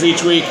bananas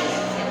each week.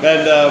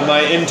 And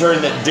my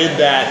intern that did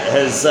that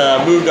has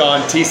moved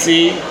on.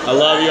 TC, I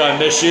love you, I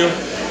miss you.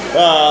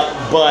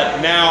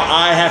 But now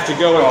I have to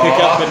go and pick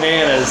up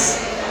bananas.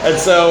 And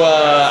so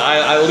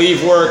I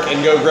leave work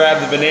and go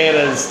grab the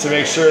bananas to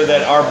make sure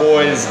that our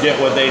boys get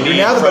what they need. You're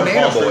now the from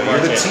banana Paul's Fruit boy.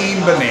 You're the Market,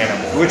 team banana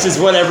boy. which is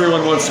what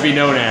everyone wants to be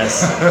known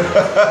as.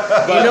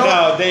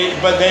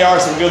 But they are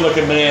some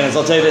good-looking bananas.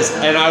 I'll tell you this,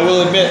 and I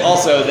will admit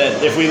also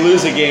that if we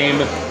lose a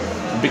game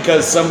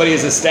because somebody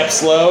is a step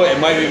slow, it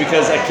might be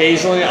because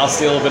occasionally I'll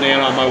steal a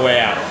banana on my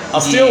way out.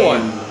 I'll steal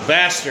one.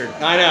 Bastard.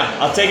 I know.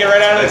 I'll take it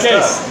right out of the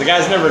That's case. tough. The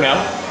guys never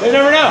know. They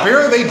never know.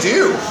 Apparently they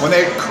do. When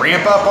they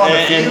cramp up on the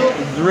And field.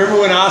 remember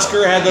when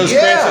Oscar had those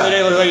cramps the other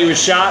day? Looked like he was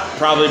shot.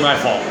 Probably my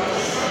fault.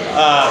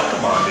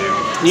 Come on, dude.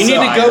 You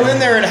need to So go in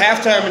there at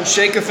halftime and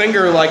shake a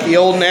finger like the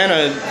old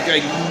Nana.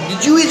 Like,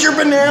 did you eat your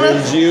banana?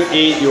 Did you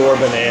eat your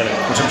banana?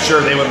 Which I'm sure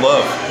they would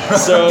love.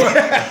 So,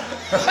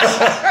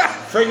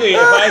 frankly,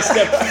 if I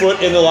stepped foot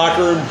in the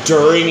locker room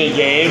during a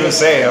game,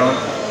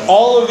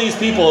 all of these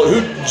people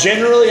who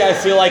generally I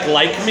feel like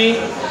me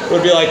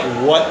would be like,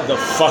 what the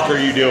fuck are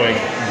you doing?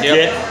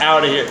 Get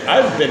out of here.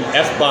 I've been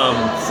F-bomb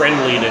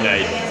friendly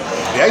tonight.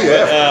 Yeah, you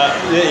have.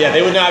 Yeah,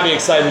 they would not be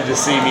excited to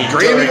see me.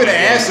 Graham during even the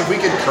game. asked if we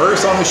could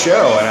curse on the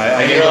show, and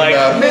I you're like,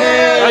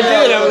 man, I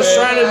did. I was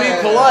trying to be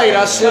polite.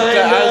 I slipped.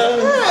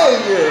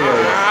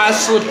 I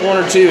slipped one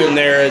or two in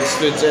there. It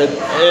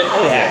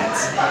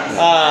happens.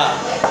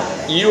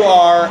 You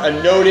are a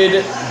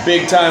noted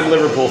big-time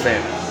Liverpool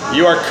fan.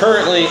 You are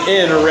currently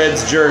in a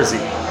Reds jersey.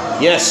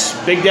 Yes,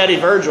 Big Daddy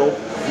Virgil.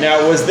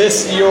 Now, was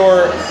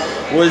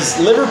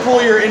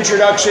Liverpool your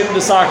introduction to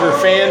soccer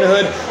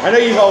fanhood? I know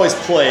you've always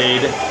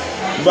played,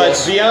 but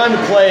beyond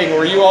playing,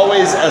 were you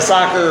always a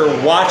soccer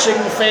watching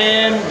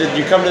fan? Did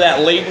you come to that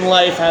late in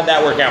life? How'd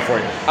that work out for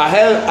you? I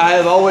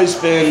have always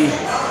been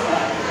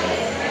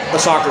a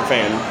soccer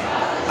fan.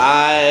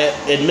 I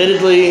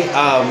admittedly,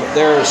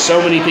 there are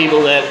so many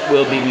people that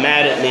will be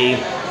mad at me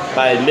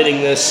by admitting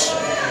this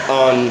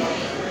on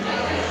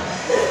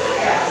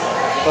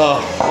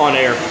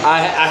air.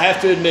 I have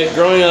to admit,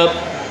 growing up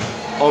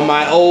on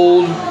my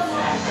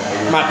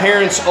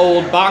parents'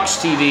 old box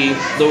TV,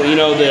 the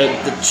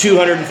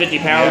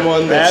 250-pound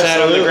one that sat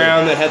on the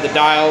ground that had the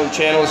dial and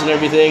channels and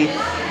everything,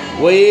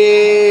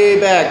 way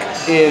back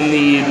in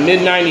the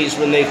mid-'90s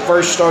when they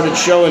first started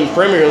showing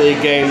Premier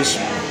League games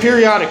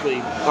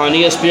periodically on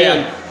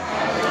ESPN,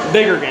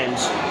 bigger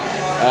games.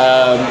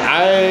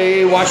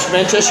 I watched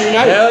Manchester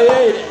United. Hell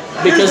yeah.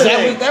 Because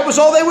that was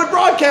all they would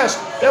broadcast.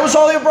 That was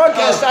all they would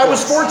broadcast. I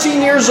was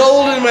 14 years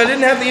old and I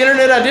didn't have the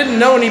internet. I didn't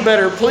know any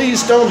better.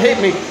 Please don't hate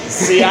me.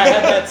 See, I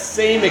had that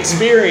same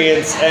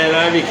experience, and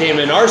I became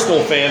an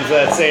Arsenal fan for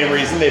that same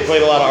reason. They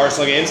played a lot of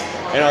Arsenal games,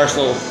 and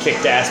Arsenal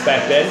kicked ass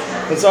back then.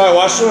 And so I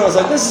watched them, and I was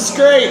like, this is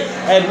great.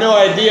 I had no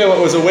idea what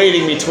was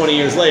awaiting me 20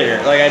 years later.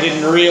 Like, I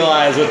didn't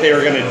realize what they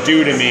were going to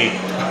do to me,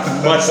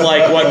 much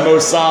like what Mo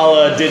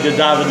Salah did to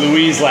David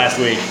Luiz last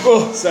week.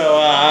 So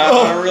I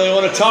don't really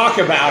want to talk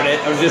about it.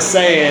 I'm just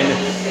saying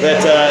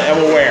that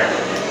I'm aware.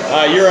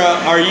 Are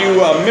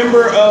you a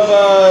member of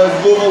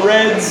Louisville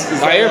Reds?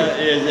 I am.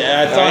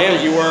 I thought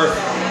that you were.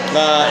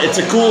 It's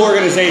a cool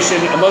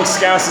organization amongst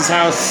Scouse's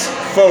house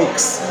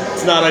folks.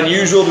 It's not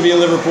unusual to be a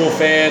Liverpool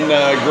fan.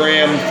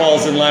 Graham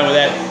falls in line with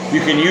that. You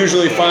can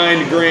usually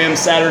find Graham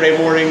Saturday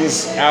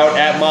mornings out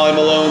at Molly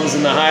Malone's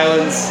in the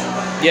Highlands.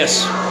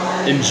 Yes.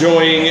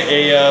 enjoying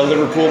a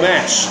Liverpool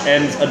match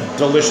and a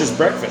delicious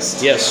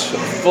breakfast. Yes,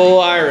 full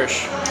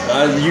Irish.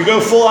 You go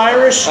full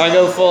Irish? I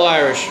go full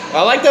Irish.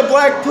 I like that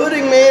black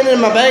pudding, man,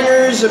 and my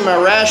bangers and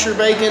my rasher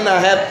bacon. I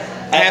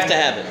have to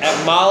have it.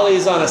 At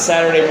Molly's on a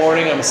Saturday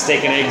morning, I'm a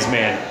steak and eggs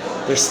man.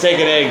 Their steak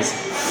and eggs,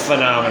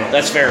 phenomenal.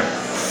 That's fair.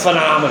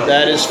 Phenomenal.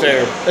 That is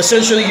fair.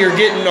 Essentially, you're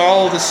getting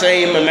all the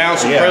same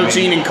amounts of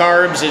protein and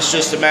carbs. It's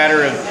just a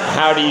matter of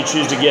how do you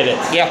choose to get it.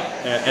 Yeah.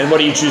 And what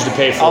do you choose to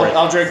pay for it.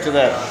 I'll drink to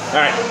that. All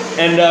right.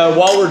 And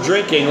while we're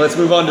drinking, let's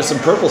move on to some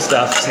purple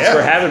stuff since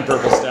we're having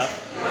purple stuff.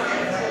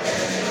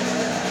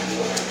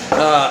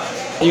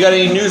 You got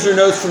any news or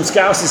notes from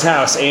Scouse's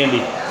house, Andy?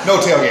 No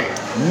tailgate.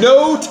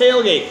 No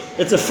tailgate.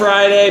 It's a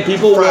Friday.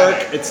 People work.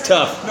 It's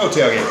tough. No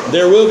tailgate.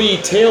 There will be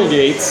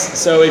tailgates.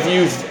 So if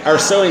you are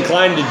so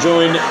inclined to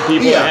join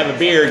people and have a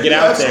beer, get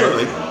out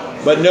absolutely.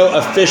 there. But no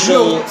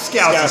official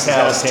Scouse's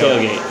house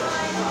tailgate.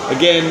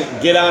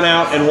 Again, get on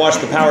out and watch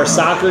the Power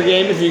Soccer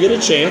game if you get a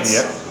chance.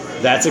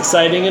 Yep. That's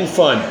exciting and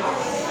fun.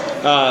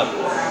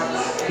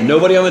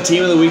 Nobody on the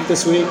team of the week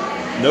this week.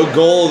 No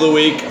goal of the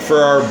week for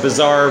our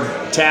bizarre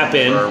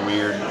tap-in. Or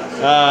weird.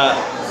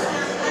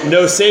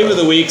 No save of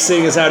the week,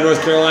 seeing as how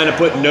North Carolina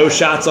put no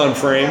shots on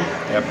frame.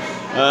 Yep.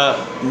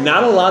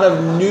 Not a lot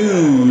of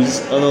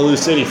news on the Lou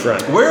City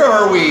front. Where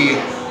are we?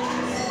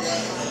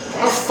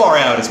 How far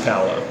out is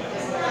Paolo?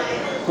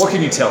 What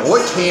can you tell?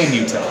 What can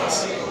you tell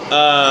us?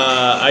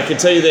 I can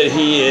tell you that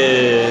he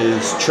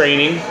is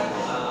training.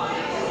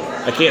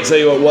 I can't tell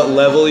you at what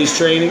level he's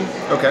training.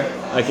 Okay.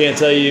 I can't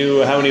tell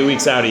you how many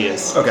weeks out he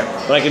is. Okay.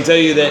 But I can tell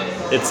you that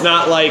it's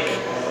not like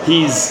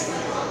he's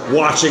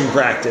watching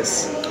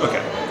practice.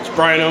 Okay. Is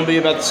Brian Ownby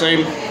about the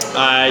same?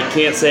 I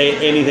can't say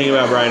anything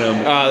about Brian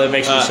Ownby. That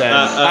makes me sad.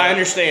 I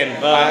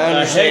understand. I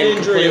understand. A head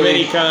injury of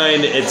any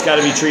kind, it's got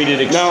to be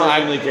treated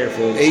extremely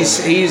carefully.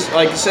 He's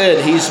like I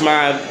said, he's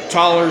my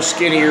taller,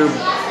 skinnier,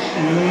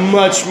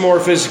 much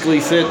more physically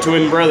fit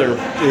twin brother.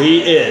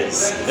 He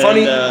is.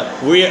 Funny.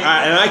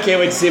 And I can't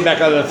wait to see him back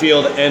out on the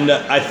field. And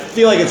I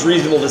feel like it's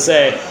reasonable to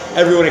say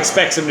everyone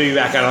expects him to be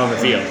back out on the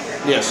field.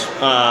 Yes.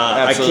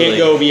 I can't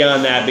go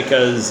beyond that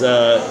because,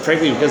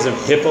 frankly, because of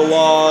HIPAA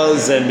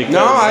laws and because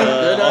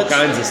all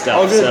kinds of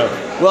stuff. So.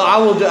 Well,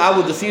 I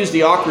will diffuse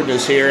the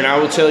awkwardness here, and I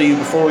will tell you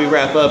before we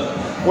wrap up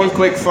one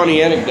quick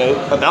funny anecdote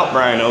about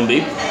Brian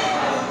Ownby.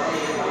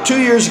 2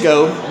 years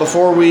ago,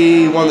 before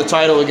we won the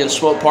title against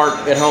Swope Park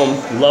at home,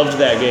 loved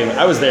that game.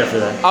 I was there for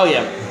that. Oh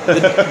yeah,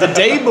 the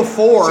day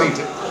before,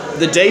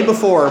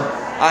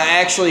 I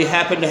actually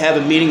happened to have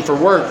a meeting for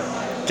work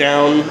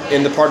down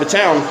in the part of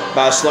town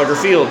by Slugger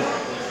Field.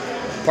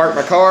 Park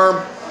my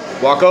car,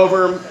 walk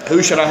over.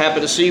 Who should I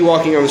happen to see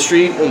walking on the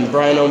street? And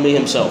Brian Ownby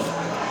himself.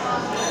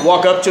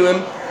 Walk up to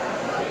him.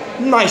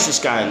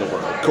 Nicest guy in the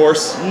world. Of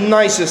course.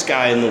 Nicest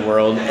guy in the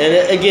world.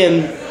 And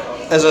again,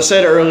 as I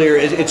said earlier,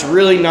 it's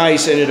really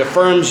nice and it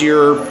affirms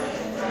your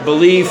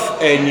belief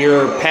and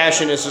your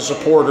passion as a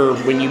supporter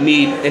when you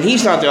meet. And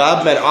he's not there.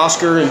 I've met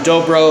Oscar and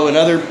Dobro and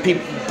other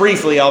people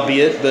briefly,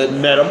 albeit, but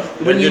met them.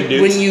 When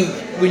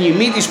you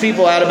meet these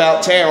people out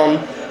about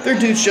town, they're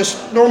dudes,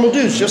 just normal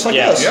dudes, just like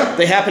us. Yeah.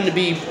 They happen to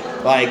be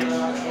like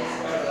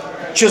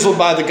chiseled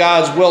by the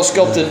gods,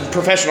 well-sculpted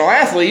professional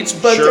athletes,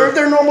 but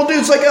they're normal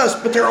dudes like us,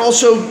 but they're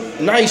also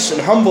nice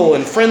and humble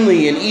and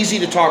friendly and easy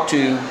to talk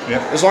to,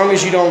 as long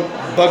as you don't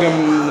bug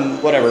them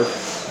and whatever.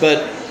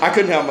 But I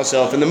couldn't help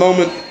myself. In the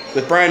moment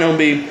with Brian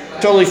Ownby,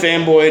 totally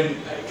fanboyed,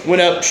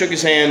 went up, shook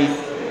his hand,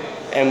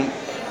 and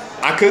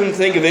I couldn't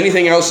think of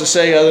anything else to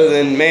say other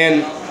than,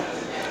 man,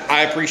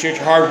 I appreciate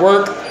your hard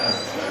work.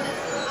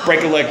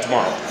 Break a leg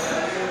tomorrow.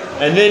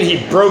 And then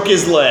he broke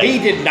his leg. He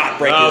did not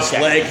break his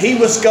leg. He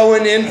was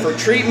going in for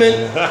treatment.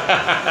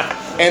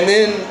 And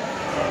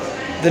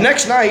then the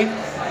next night,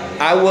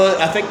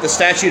 I think the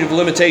statute of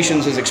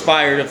limitations has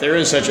expired, if there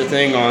is such a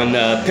thing, on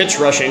pitch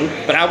rushing.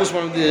 But I was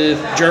one of the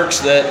jerks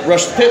that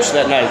rushed the pitch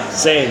that night.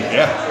 Same.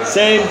 Yeah.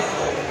 Same.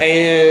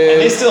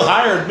 And they still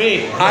hired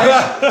me.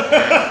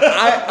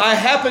 I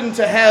happened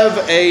to have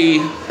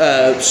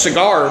a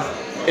cigar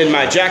in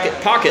my jacket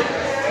pocket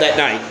that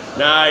night.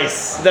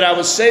 Nice. That I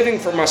was saving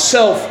for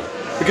myself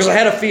because I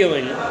had a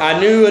feeling. I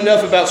knew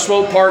enough about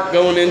Swope Park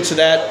going into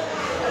that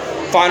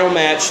final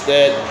match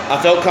that I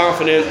felt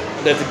confident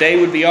that the day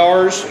would be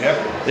ours.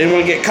 Yep. Didn't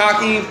want to get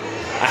cocky.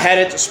 I had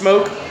it to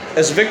smoke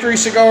as a victory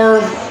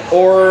cigar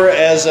or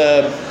as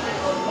a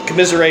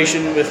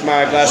commiseration with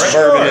my glass of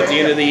bourbon at the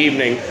end of the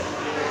evening.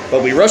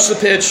 But we rushed the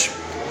pitch.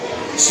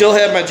 Still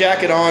had my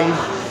jacket on.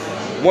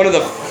 One of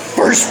the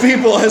first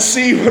people I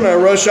see when I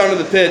rush onto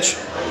the pitch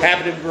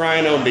happened to be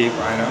Brian Ownby.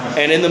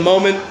 And in the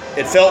moment,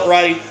 it felt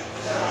right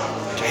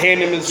to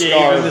hand him the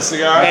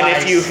cigar. And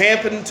if you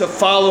happen to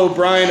follow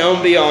Brian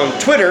Ownby on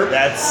Twitter,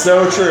 that's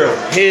so true.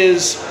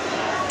 His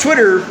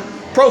Twitter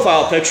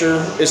profile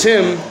picture is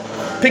him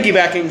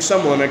piggybacking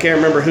someone. I can't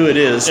remember who it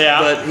is.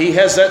 Yeah. But he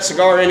has that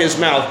cigar in his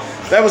mouth.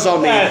 That was all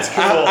me. That's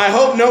cool. I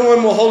hope no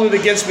one will hold it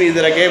against me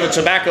that I gave a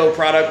tobacco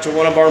product to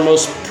one of our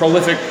most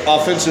prolific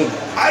offensive.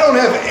 I don't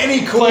have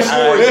any cool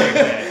stories like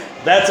that.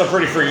 That's a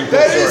pretty freaking cool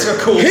That story. is a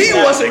cool He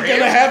story. wasn't going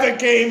to have a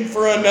game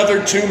for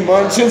another 2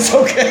 months. It's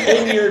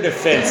okay. In your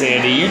defense,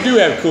 Andy, you do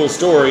have cool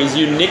stories.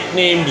 You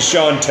nicknamed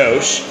Sean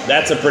Tosh.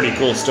 That's a pretty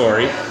cool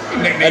story. He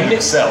nicknamed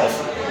himself.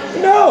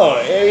 No,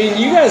 I mean,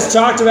 you guys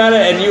talked about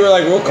it, and you were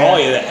like, we'll call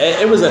you that.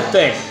 It was a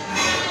thing.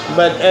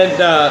 But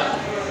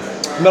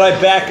I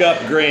back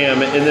up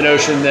Graham in the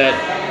notion that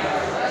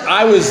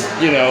I was,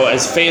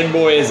 as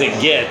fanboy as it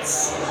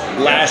gets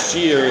last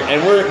year,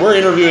 and we're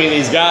interviewing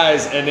these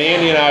guys, and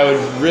Andy and I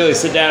would really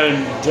sit down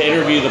to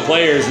interview the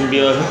players and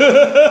be like,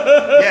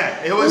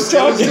 Yeah, it was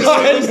just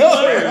sometimes.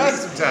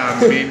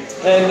 I mean,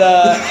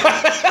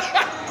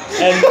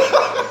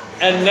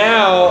 and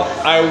now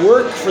I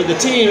work for the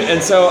team,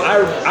 and so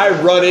I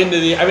run into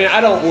I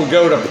don't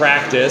go to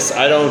practice.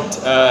 I don't,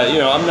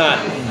 I'm not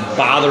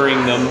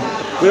bothering them.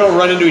 We don't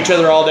run into each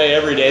other all day,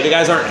 every day. The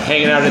guys aren't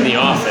hanging out in the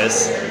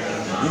office.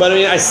 But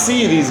I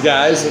see these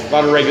guys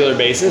on a regular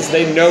basis.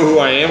 They know who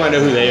I am. I know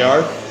who they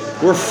are.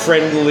 We're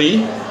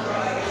friendly.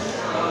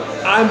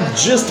 I'm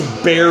just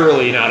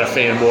barely not a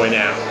fanboy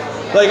now.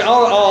 Like,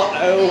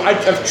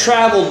 I've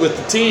traveled with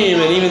the team,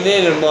 and even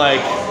then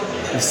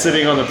I'm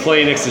sitting on the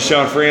plane next to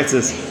Sean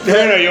Francis.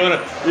 You want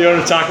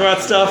to talk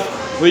about stuff?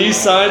 Will you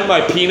sign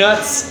my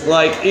peanuts?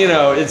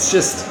 It's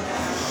just,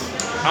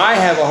 I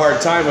have a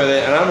hard time with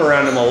it, and I'm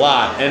around him a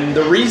lot. And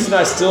the reason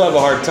I still have a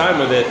hard time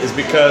with it is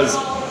because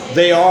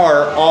they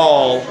are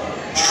all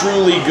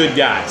truly good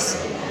guys.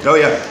 oh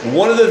yeah.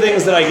 One of the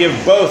things that I give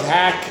both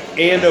Hack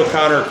and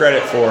O'Connor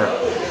credit for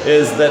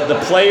is that the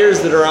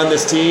players that are on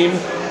this team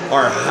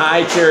are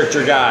high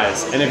character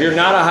guys. And if you're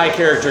not a high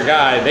character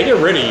guy, they get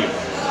rid of you.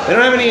 They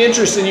don't have any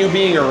interest in you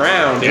being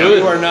around if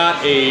you are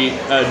not a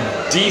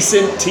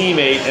decent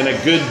teammate and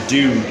a good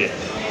dude.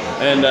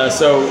 And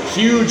so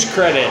huge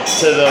credit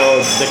to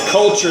the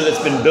culture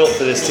that's been built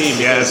for this team.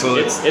 Yeah,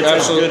 absolutely. It's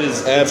as good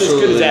as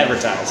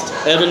advertised.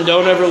 Evan,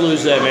 don't ever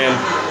lose that, man.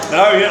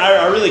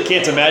 I really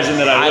can't imagine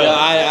that I will.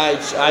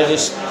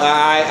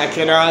 I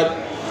cannot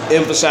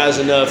emphasize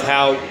enough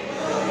how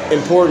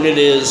important it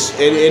is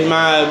in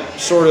my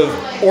sort of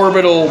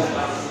orbital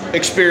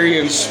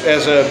experience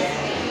as a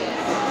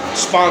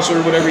sponsor,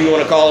 whatever you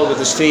want to call it, with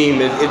this team.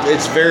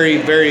 It's very,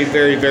 very,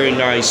 very, very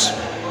nice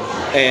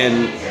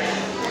and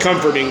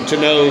comforting to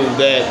know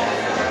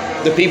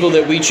that the people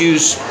that we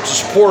choose to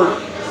support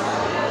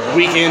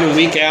week in and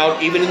week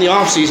out, even in the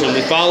off season,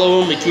 we follow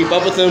them, we keep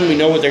up with them, we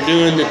know what they're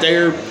doing, that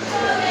they're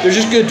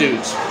just good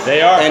dudes.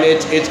 They are. And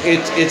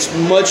it's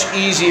much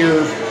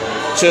easier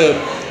to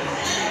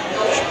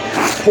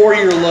pour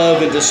your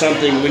love into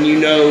something when you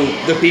know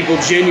the people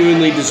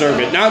genuinely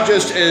deserve it, not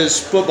just as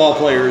football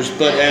players,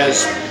 but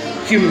as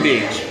human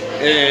beings.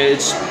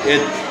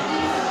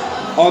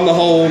 On the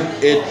whole,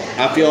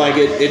 I feel like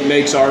it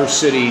makes our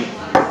city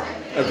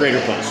a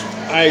greater place.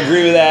 I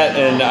agree with that,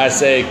 and I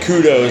say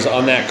kudos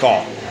on that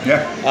call.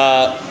 Yeah.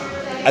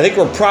 I think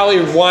we're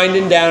probably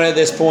winding down at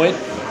this point.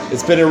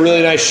 It's been a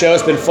really nice show.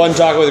 It's been fun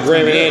talking with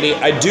Graham and Andy.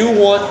 I do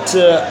want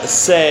to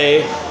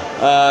say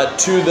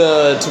to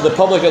the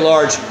public at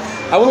large,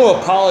 I want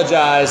to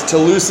apologize to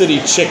Lou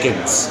City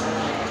Chickens,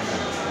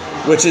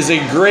 which is a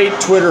great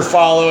Twitter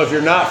follow. If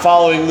you're not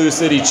following Lou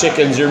City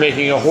Chickens, you're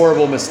making a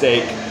horrible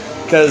mistake,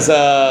 because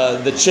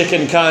the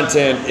chicken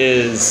content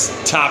is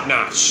top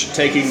notch.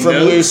 From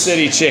notes. Lou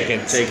City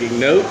Chickens. Taking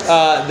note.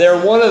 They're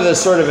one of the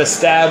sort of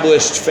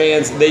established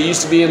fans. They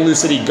used to be in Lou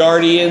City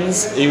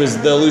Guardians. He was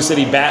the Lou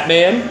City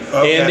Batman,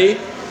 Andy.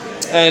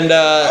 And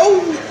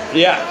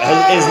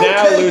is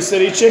now Lou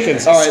City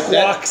Chickens. All right,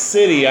 Squawk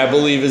City, I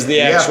believe, is the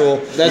actual.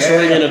 That's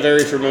ringing a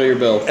very familiar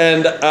bell.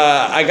 And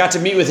I got to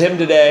meet with him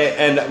today,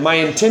 and my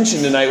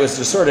intention tonight was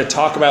to sort of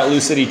talk about Lou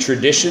City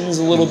traditions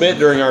a little bit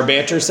during our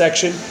banter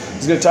section. I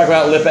was going to talk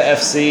about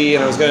LIPAFC,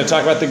 and I was going to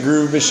talk about the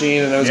Groove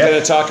Machine, and I was going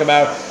to talk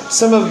about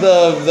some of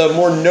the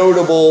more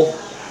notable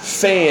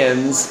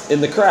fans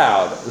in the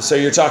crowd. So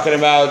you're talking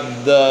about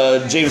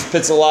the James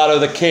Pizzolatto,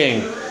 the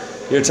King.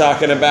 You're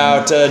talking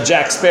about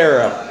Jack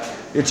Sparrow.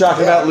 You're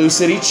talking about Lou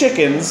City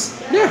Chickens.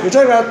 Yeah. You're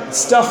talking about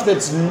stuff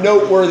that's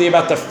noteworthy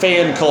about the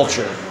fan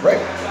culture.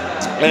 Right.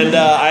 And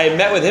I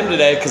met with him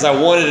today because I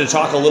wanted to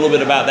talk a little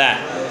bit about that.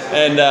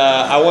 And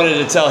I wanted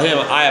to tell him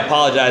I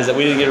apologize that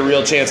we didn't get a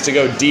real chance to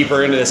go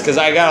deeper into this, because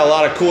I got a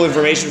lot of cool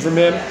information from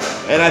him.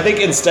 And I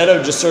think instead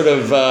of just sort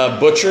of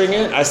butchering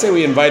it, I say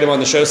we invite him on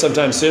the show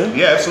sometime soon.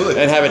 Yeah,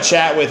 absolutely. And have a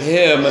chat with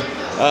him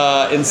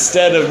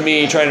instead of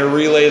me trying to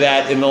relay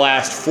that in the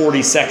last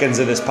 40 seconds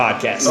of this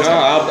podcast. No,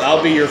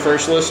 I'll be your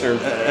first listener.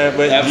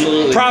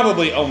 Absolutely.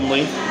 Probably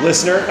only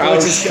listener,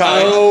 which is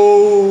kind.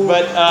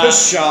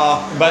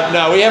 But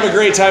no, we have a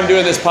great time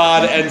doing this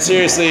pod, and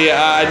seriously,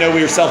 I know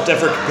we were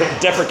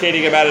self-deprecating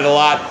about it a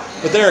lot,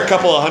 but there are a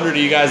couple of hundred of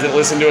you guys that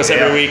listen to us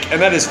every week,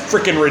 and that is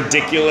freaking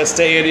ridiculous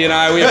to Andy and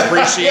I. We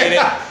appreciate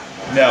it.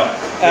 No.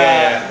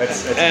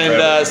 That's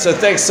incredible. So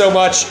thanks so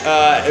much.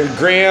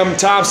 Graham,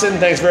 Thompson,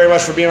 thanks very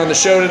much for being on the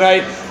show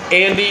tonight.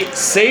 Andy,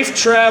 safe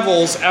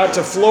travels out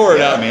to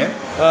Florida. Yeah, man.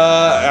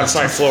 I'm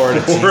sorry,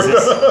 Florida.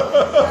 Jesus.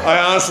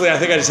 I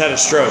think I just had a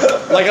stroke.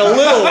 Like a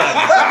little one.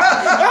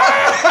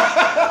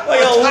 Like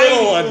like a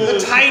little one. The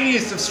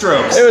tiniest of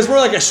strokes. It was more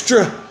like a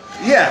str.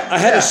 Yeah. I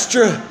had a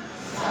str.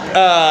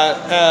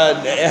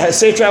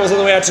 Safe travels on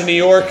the way out to New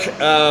York.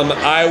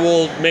 I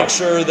will make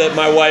sure that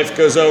my wife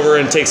goes over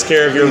and takes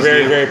care of your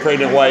very, very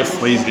pregnant wife.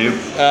 Please do.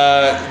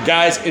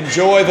 Guys,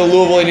 enjoy the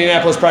Louisville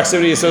Indianapolis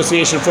Proximity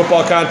Association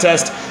football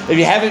contest. If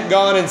you haven't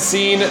gone and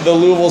seen the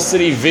Louisville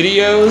City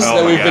videos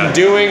that we've been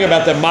doing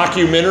about the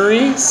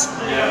mockumentaries,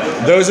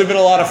 those have been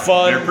a lot of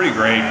fun. They're pretty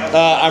great.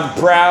 I'm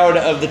proud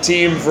of the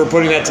team for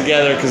putting that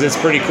together because it's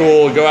pretty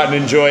cool. Go out and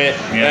enjoy it.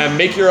 Yeah.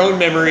 Make your own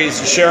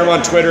memories. Share them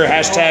on Twitter.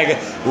 Hashtag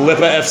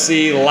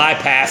LIPAFC,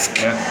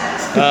 LIPAFC.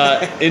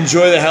 Yeah.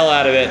 Enjoy the hell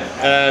out of it.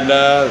 And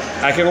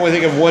I can only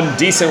think of one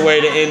decent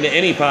way to end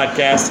any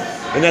podcast,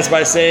 and that's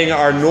by saying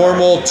our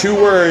normal 2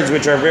 words,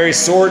 which are very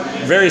short,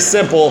 very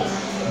simple.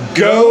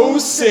 Go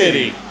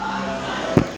City!